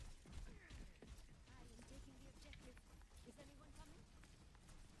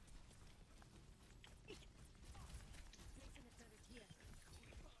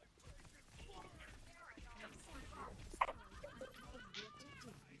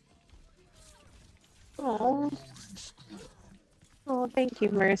 Oh. Oh, thank you,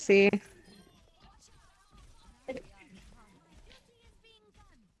 Mercy.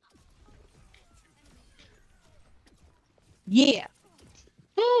 Yeah.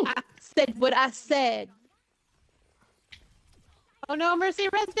 I said what I said. Oh no, Mercy,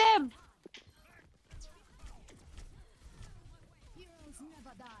 rest him. Heroes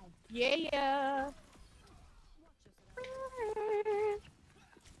never die. Yeah.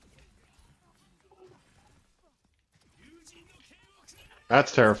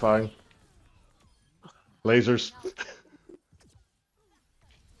 That's terrifying. Lasers. Ladies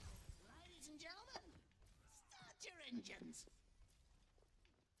and gentlemen, start your engines.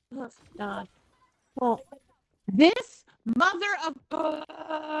 Oh, God. Well, this mother of.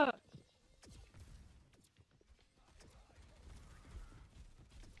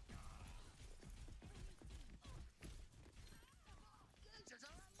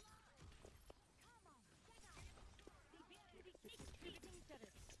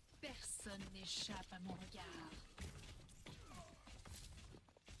 Personne n'échappe à mon regard.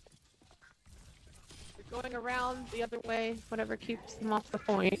 You're going around the other way, whatever keeps them off the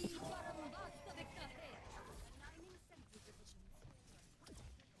point.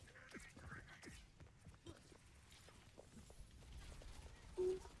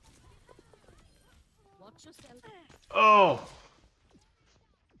 Watch yourself. Oh!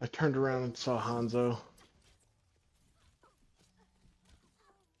 I turned around and saw Hanzo.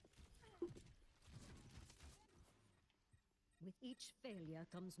 With each failure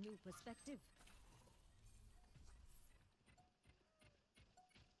comes new perspective.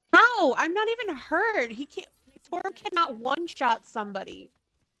 How? I'm not even hurt. He can't. Toro cannot one-shot somebody.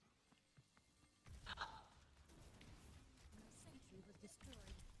 My sentry was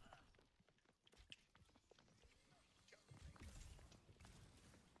destroyed.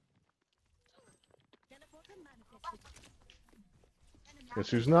 Teleporter manifested. Guess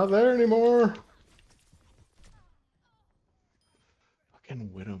who's not there anymore? Fucking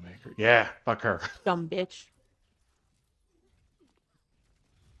Widowmaker. Yeah, fuck her. Dumb bitch.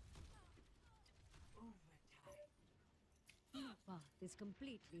 No path is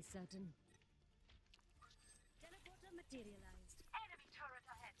completely certain. Teleporter materialized. Enemy turret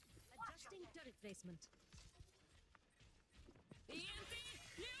ahead. Adjusting turret placement.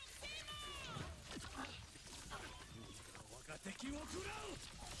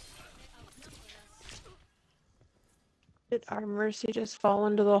 Did our Mercy just fall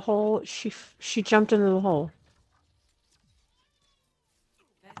into the hole? She jumped into the hole.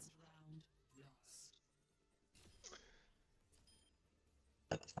 Best round lost.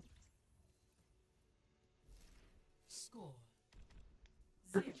 Score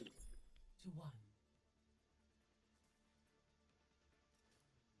 0-1.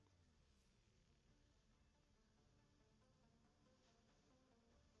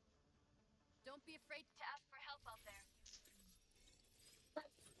 be afraid to ask for help out there.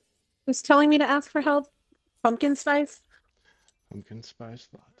 Who's telling me to ask for help? Pumpkin spice? Pumpkin spice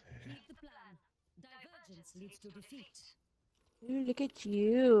latte. Keep the plan. Divergence leads to defeat. Ooh, look at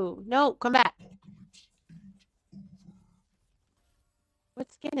you. No, come back.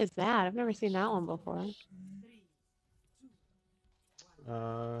 What skin is that? I've never seen that one before.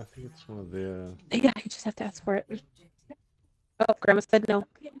 I think it's one of the. Yeah, you just have to ask for it. Oh, Grandma said no.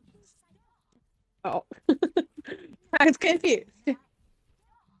 Oh. I was confused. I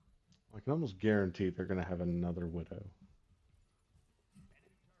can almost guarantee they're gonna have another widow.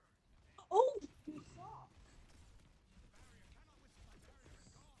 Oh,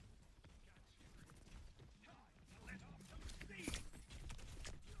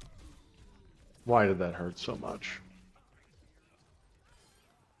 Why did that hurt so much?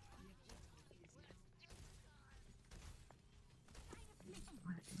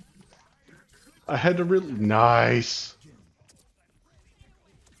 I had to really nice.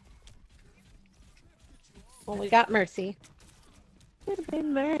 Well, we got Mercy. Little bit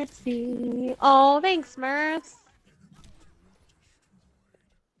Mercy. Oh, thanks, Merce.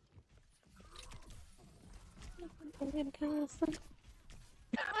 I'm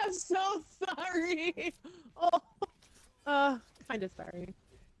so sorry. Oh, kind of sorry.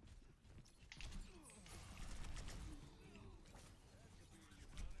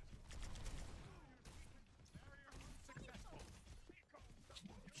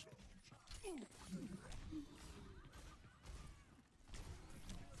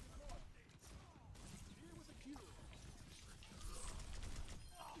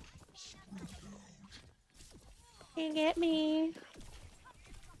 Can't get me.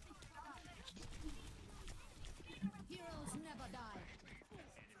 Heroes never die.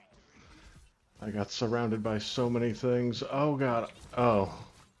 I got surrounded by so many things. Oh god. Oh.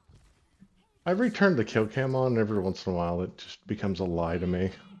 I returned the kill cam on, and every once in a while it just becomes a lie to me.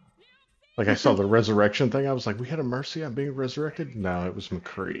 Like I saw the resurrection thing, I was like, we had a Mercy on being resurrected? No, it was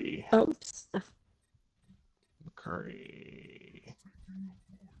McCree. Oops. McCree.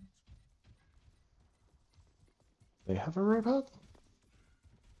 They have a Roadhog?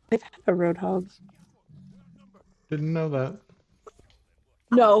 They've had a Roadhog. Didn't know that.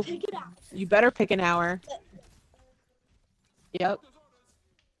 No. take it out. You better pick an hour. Yep.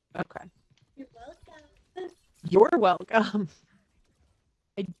 Okay. You're welcome. You're welcome.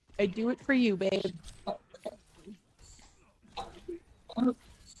 I do it for you, babe.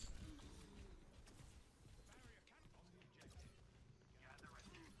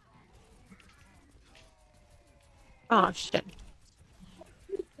 Oh shit.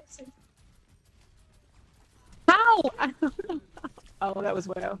 How? Oh, that was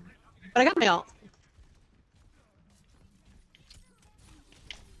Widow. But I got my ult.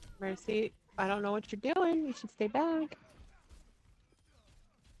 Mercy, I don't know what you're doing. You should stay back.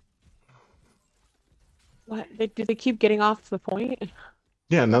 What? Do they keep getting off the point?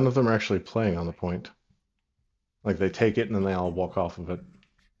 Yeah, none of them are actually playing on the point. Like they take it and then they all walk off of it.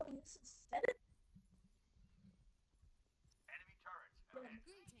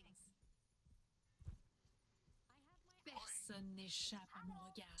 Personne n'échappe à mon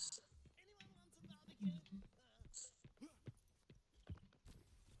regard.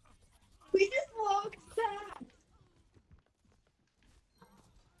 We just walked back.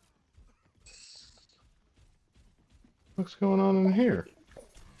 What's going on in here?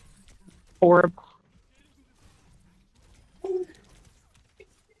 Horrible.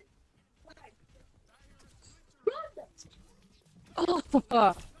 Oh,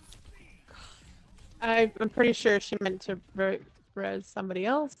 I'm pretty sure she meant to res somebody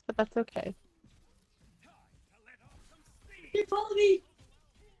else, but that's okay. You follow me.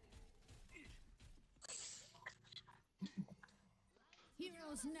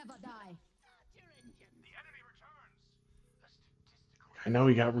 Heroes never die. I know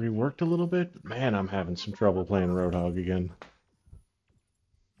he got reworked a little bit, but man, I'm having some trouble playing Roadhog again.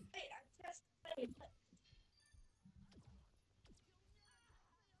 Wait, I just played.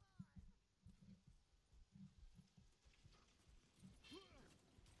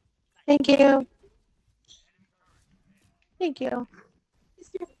 Thank you. Thank you.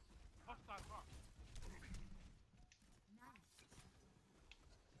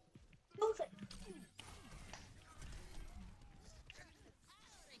 Move it.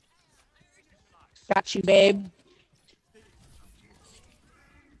 Got you, babe.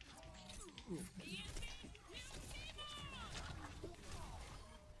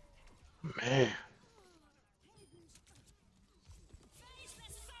 Man.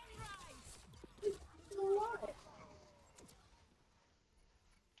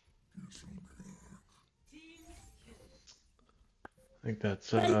 think that's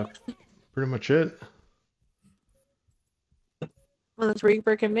pretty much it. Unless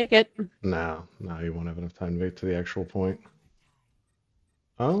Reaper can make it. No, you won't have enough time to get to the actual point.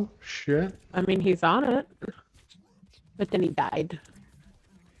 Oh, shit. I mean, he's on it. But then he died.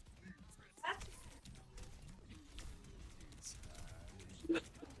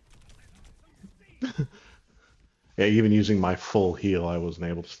 Yeah, even using my full heal, I wasn't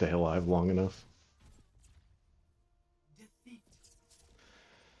able to stay alive long enough.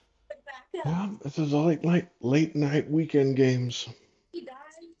 Yeah, this is all late night weekend games. He died.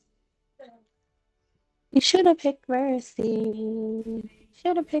 You should have picked Mercy.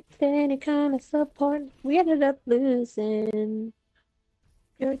 Should have picked any kind of support. We ended up losing.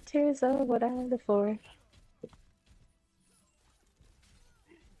 Your tears are what I live for.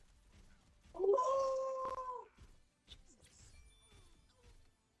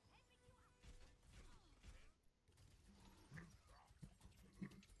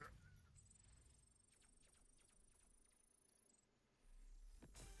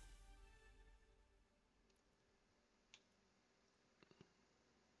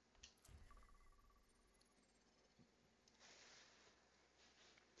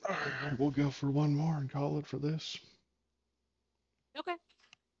 Alright, we'll go for one more and call it for this. Okay.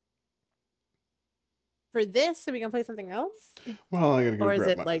 For this, are we gonna play something else? Well, I gotta go Or is grab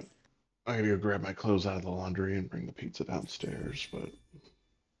it my like I gotta go grab my clothes out of the laundry and bring the pizza downstairs, but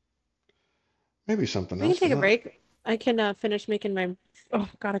maybe something we can else. take a but not- break? I can finish making my oh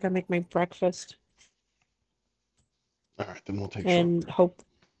god, I gotta make my breakfast All right, then we'll take short. and hope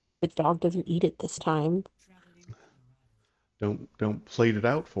the dog doesn't eat it this time. Don't plate it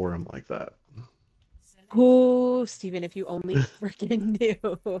out for him like that. Oh, Steven, if you only freaking knew.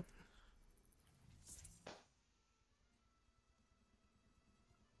 Oh.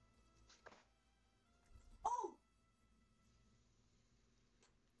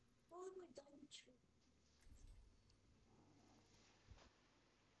 Oh my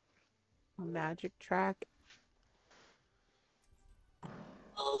God. Magic track.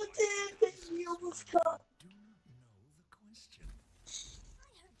 Oh damn! We almost got. I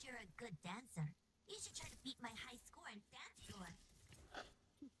heard you're a good dancer. You should try to beat my high score in dance floor.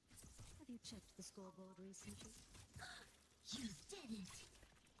 Have you checked the scoreboard recently? You did it.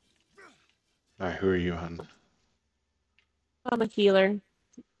 All right, who are you, hun? I'm a healer.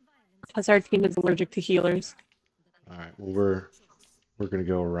 Because our team is allergic to healers. All right, well we're gonna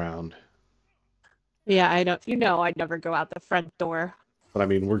go around, Yeah, I don't. You know, I'd never go out the front door. but I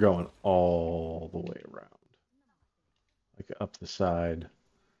mean we're going all the way around, like up the side,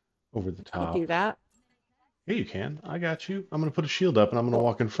 over the You top. do that. Yeah, you can. I got you. I'm gonna put a shield up and I'm gonna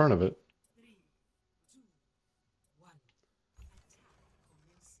walk in front of it.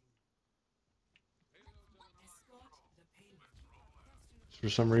 For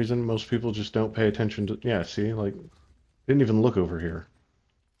some reason, most people just don't pay attention to. Yeah, see, like, didn't even look over here.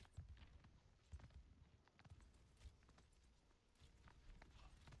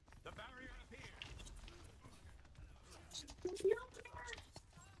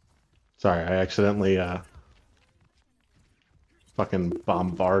 Sorry, I accidentally fucking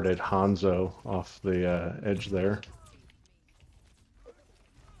bombarded Hanzo off the edge there.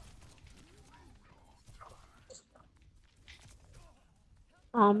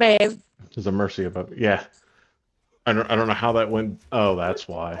 Oh, babe. There's a mercy above. Yeah, I don't know how that went. Oh, that's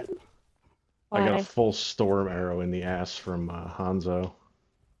why. I got a Why? full storm arrow in the ass from Hanzo.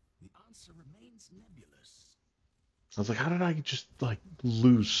 The answer remains nebulous. I was like, how did I just like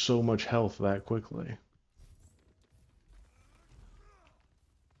lose so much health that quickly?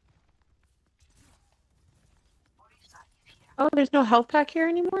 Oh, there's no health pack here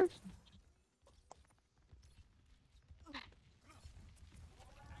anymore?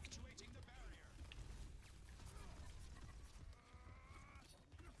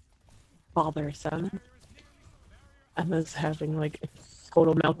 Bothersome. Emma's having like a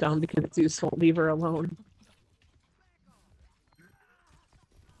total meltdown because Zeus won't leave her alone.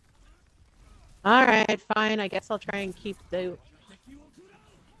 Alright, fine. I guess I'll try and keep the...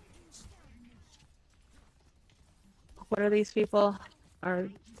 What are these people? Are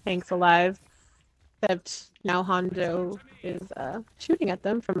tanks alive? Except now Hondo is shooting at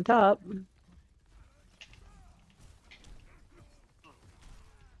them from top.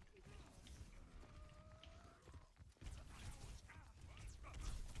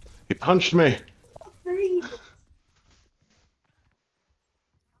 He punched me.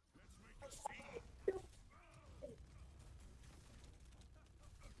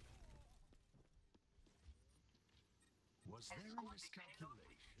 Was there a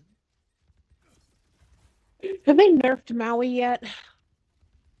miscalculation? Have they nerfed Maui yet?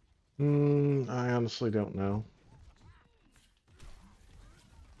 I honestly don't know.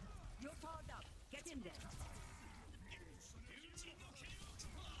 You're powered up. Get in there.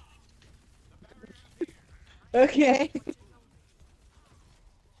 Okay.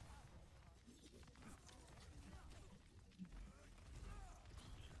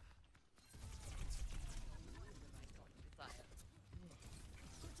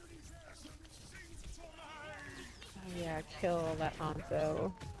 Yeah, kill that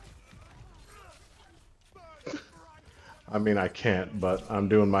Hanzo. I mean, I can't, but I'm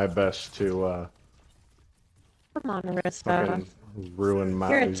doing my best to Come on, Arista. fucking ruin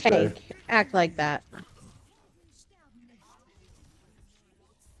You're a Maui's day. tank. Act like that.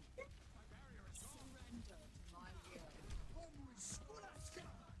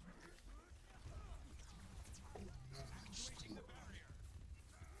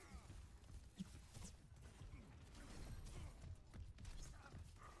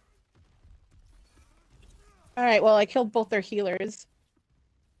 Alright, well, I killed both their healers.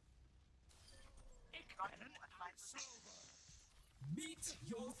 Meet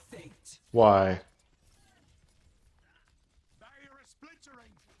your fate. Why? Barrier is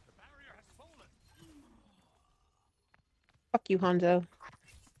splintering. The barrier has fallen. Fuck you, Hanzo.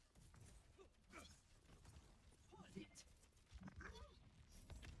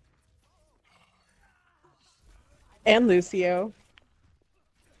 And Lucio.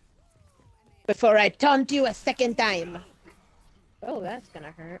 Before I taunt you a second time. Oh, that's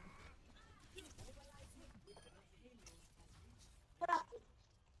gonna hurt.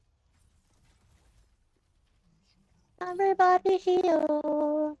 Everybody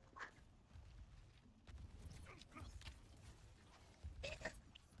heal.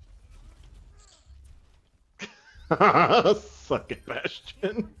 Suck it,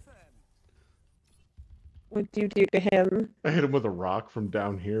 Bastion. What'd you do to him? I hit him with a rock from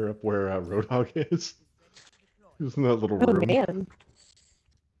down here up where Roadhog is. He was in that little Oh, room. man.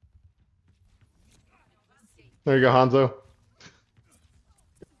 There you go, Hanzo.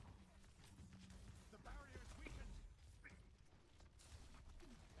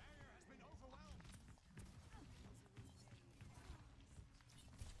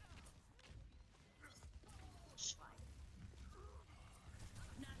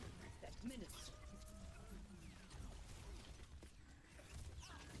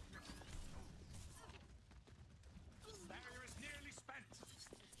 Barrier is nearly spent.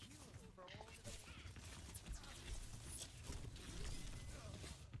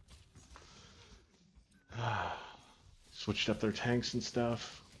 Switched up their tanks and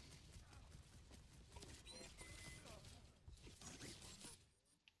stuff.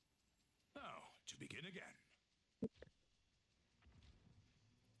 Now, to begin again.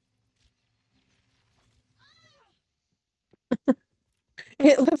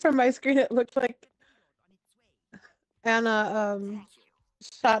 It looked from my screen, it looked like Anna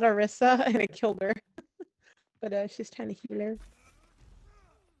shot Arissa and it killed her. But she's trying to heal her.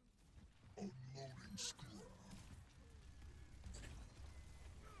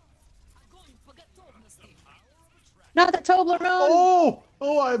 Not the Toblerone! Oh!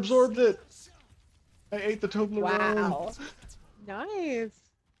 Oh, I absorbed it! I ate the Toblerone. Wow. Nice.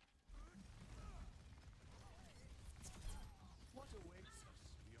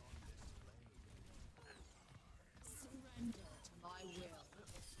 Surrender to my will.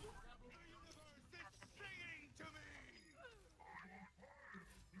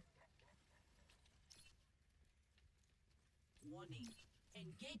 Warning.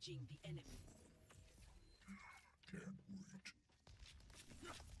 Engaging the enemy.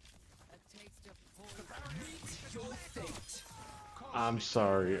 A taste of poison. Meet your fate. I'm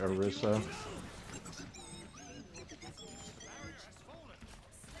sorry, Arissa.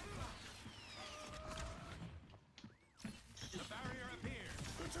 The barrier appeared.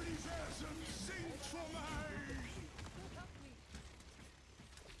 Sing for me.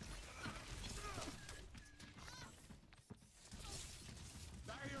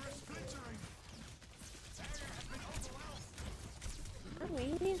 Barrier is splintering. Barrier has been overwhelmed.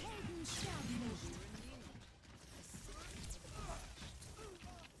 Really?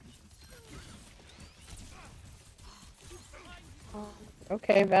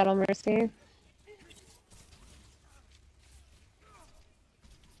 Okay, Battle Mercy.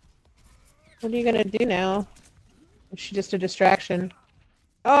 What are you gonna do now? Is she just a distraction?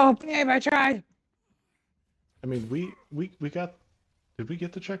 Oh, babe, I tried! I mean, we got... Did we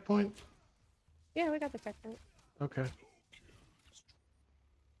get the checkpoint? Yeah, we got the checkpoint. Okay.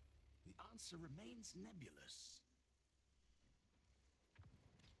 The answer remains nebulous.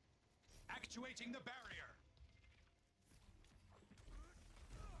 Actuating the barrier.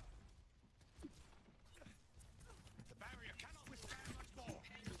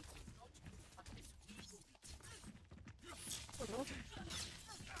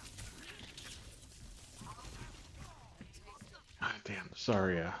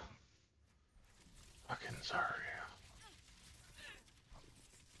 Zarya. Fucking Zarya.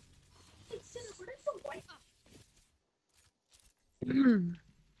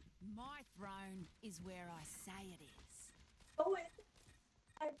 My throne is where I say it is. Oh,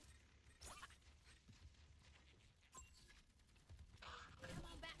 Come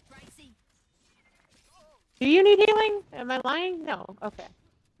on back, Tracy. Do you need healing? Am I lying? No. Okay.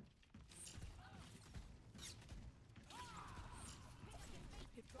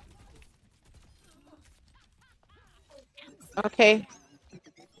 Okay.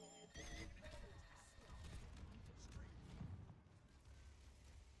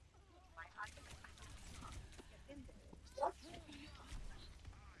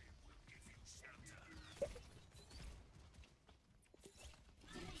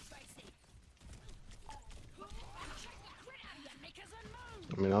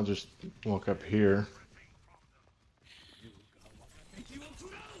 I mean, I'll just walk up here.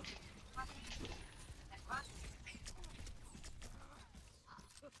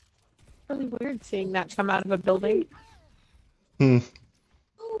 Really weird seeing that come out of a building. Hmm.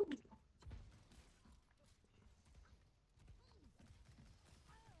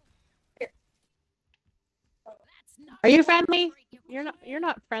 Are you friendly? You're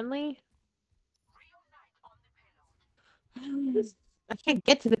not friendly. I can't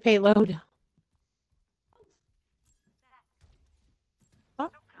get to the payload. I'm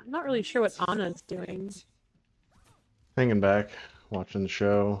not really sure what Anna's doing. Hanging back, watching the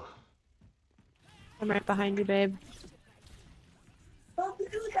show. I'm right behind you, babe.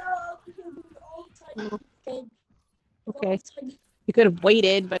 Okay. You could have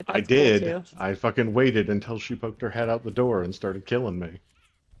waited, but I that's cool did. too. I fucking waited until she poked her head out the door and started killing me.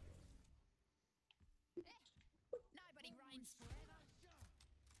 Nobody reigns forever.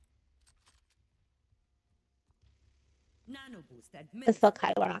 Nano boost It's still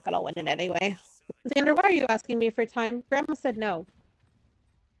kind of, we're not gonna win it anyway. Xander, why are you asking me for time? Grandma said no.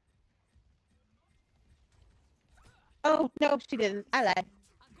 Oh, no, she didn't. I lied.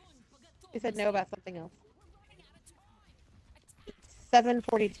 She said no about something else.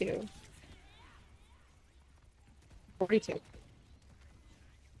 7:42. 42.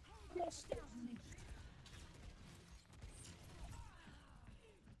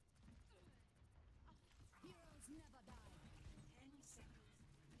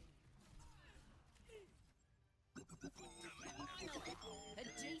 A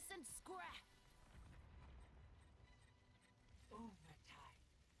decent scrap.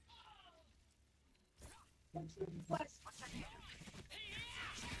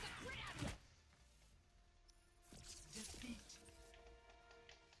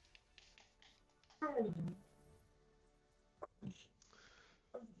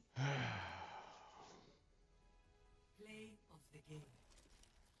 play of the game.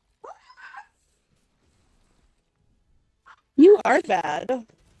 You are bad.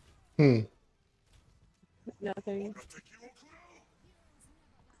 Hmm. Nothing.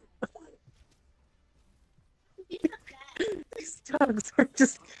 These dogs are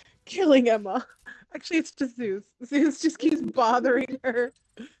just killing Emma. Actually, it's just Zeus. Zeus just keeps bothering her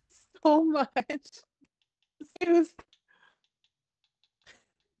so much. Zeus.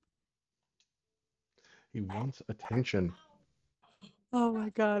 He wants attention. Oh my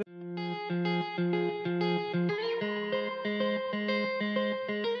god.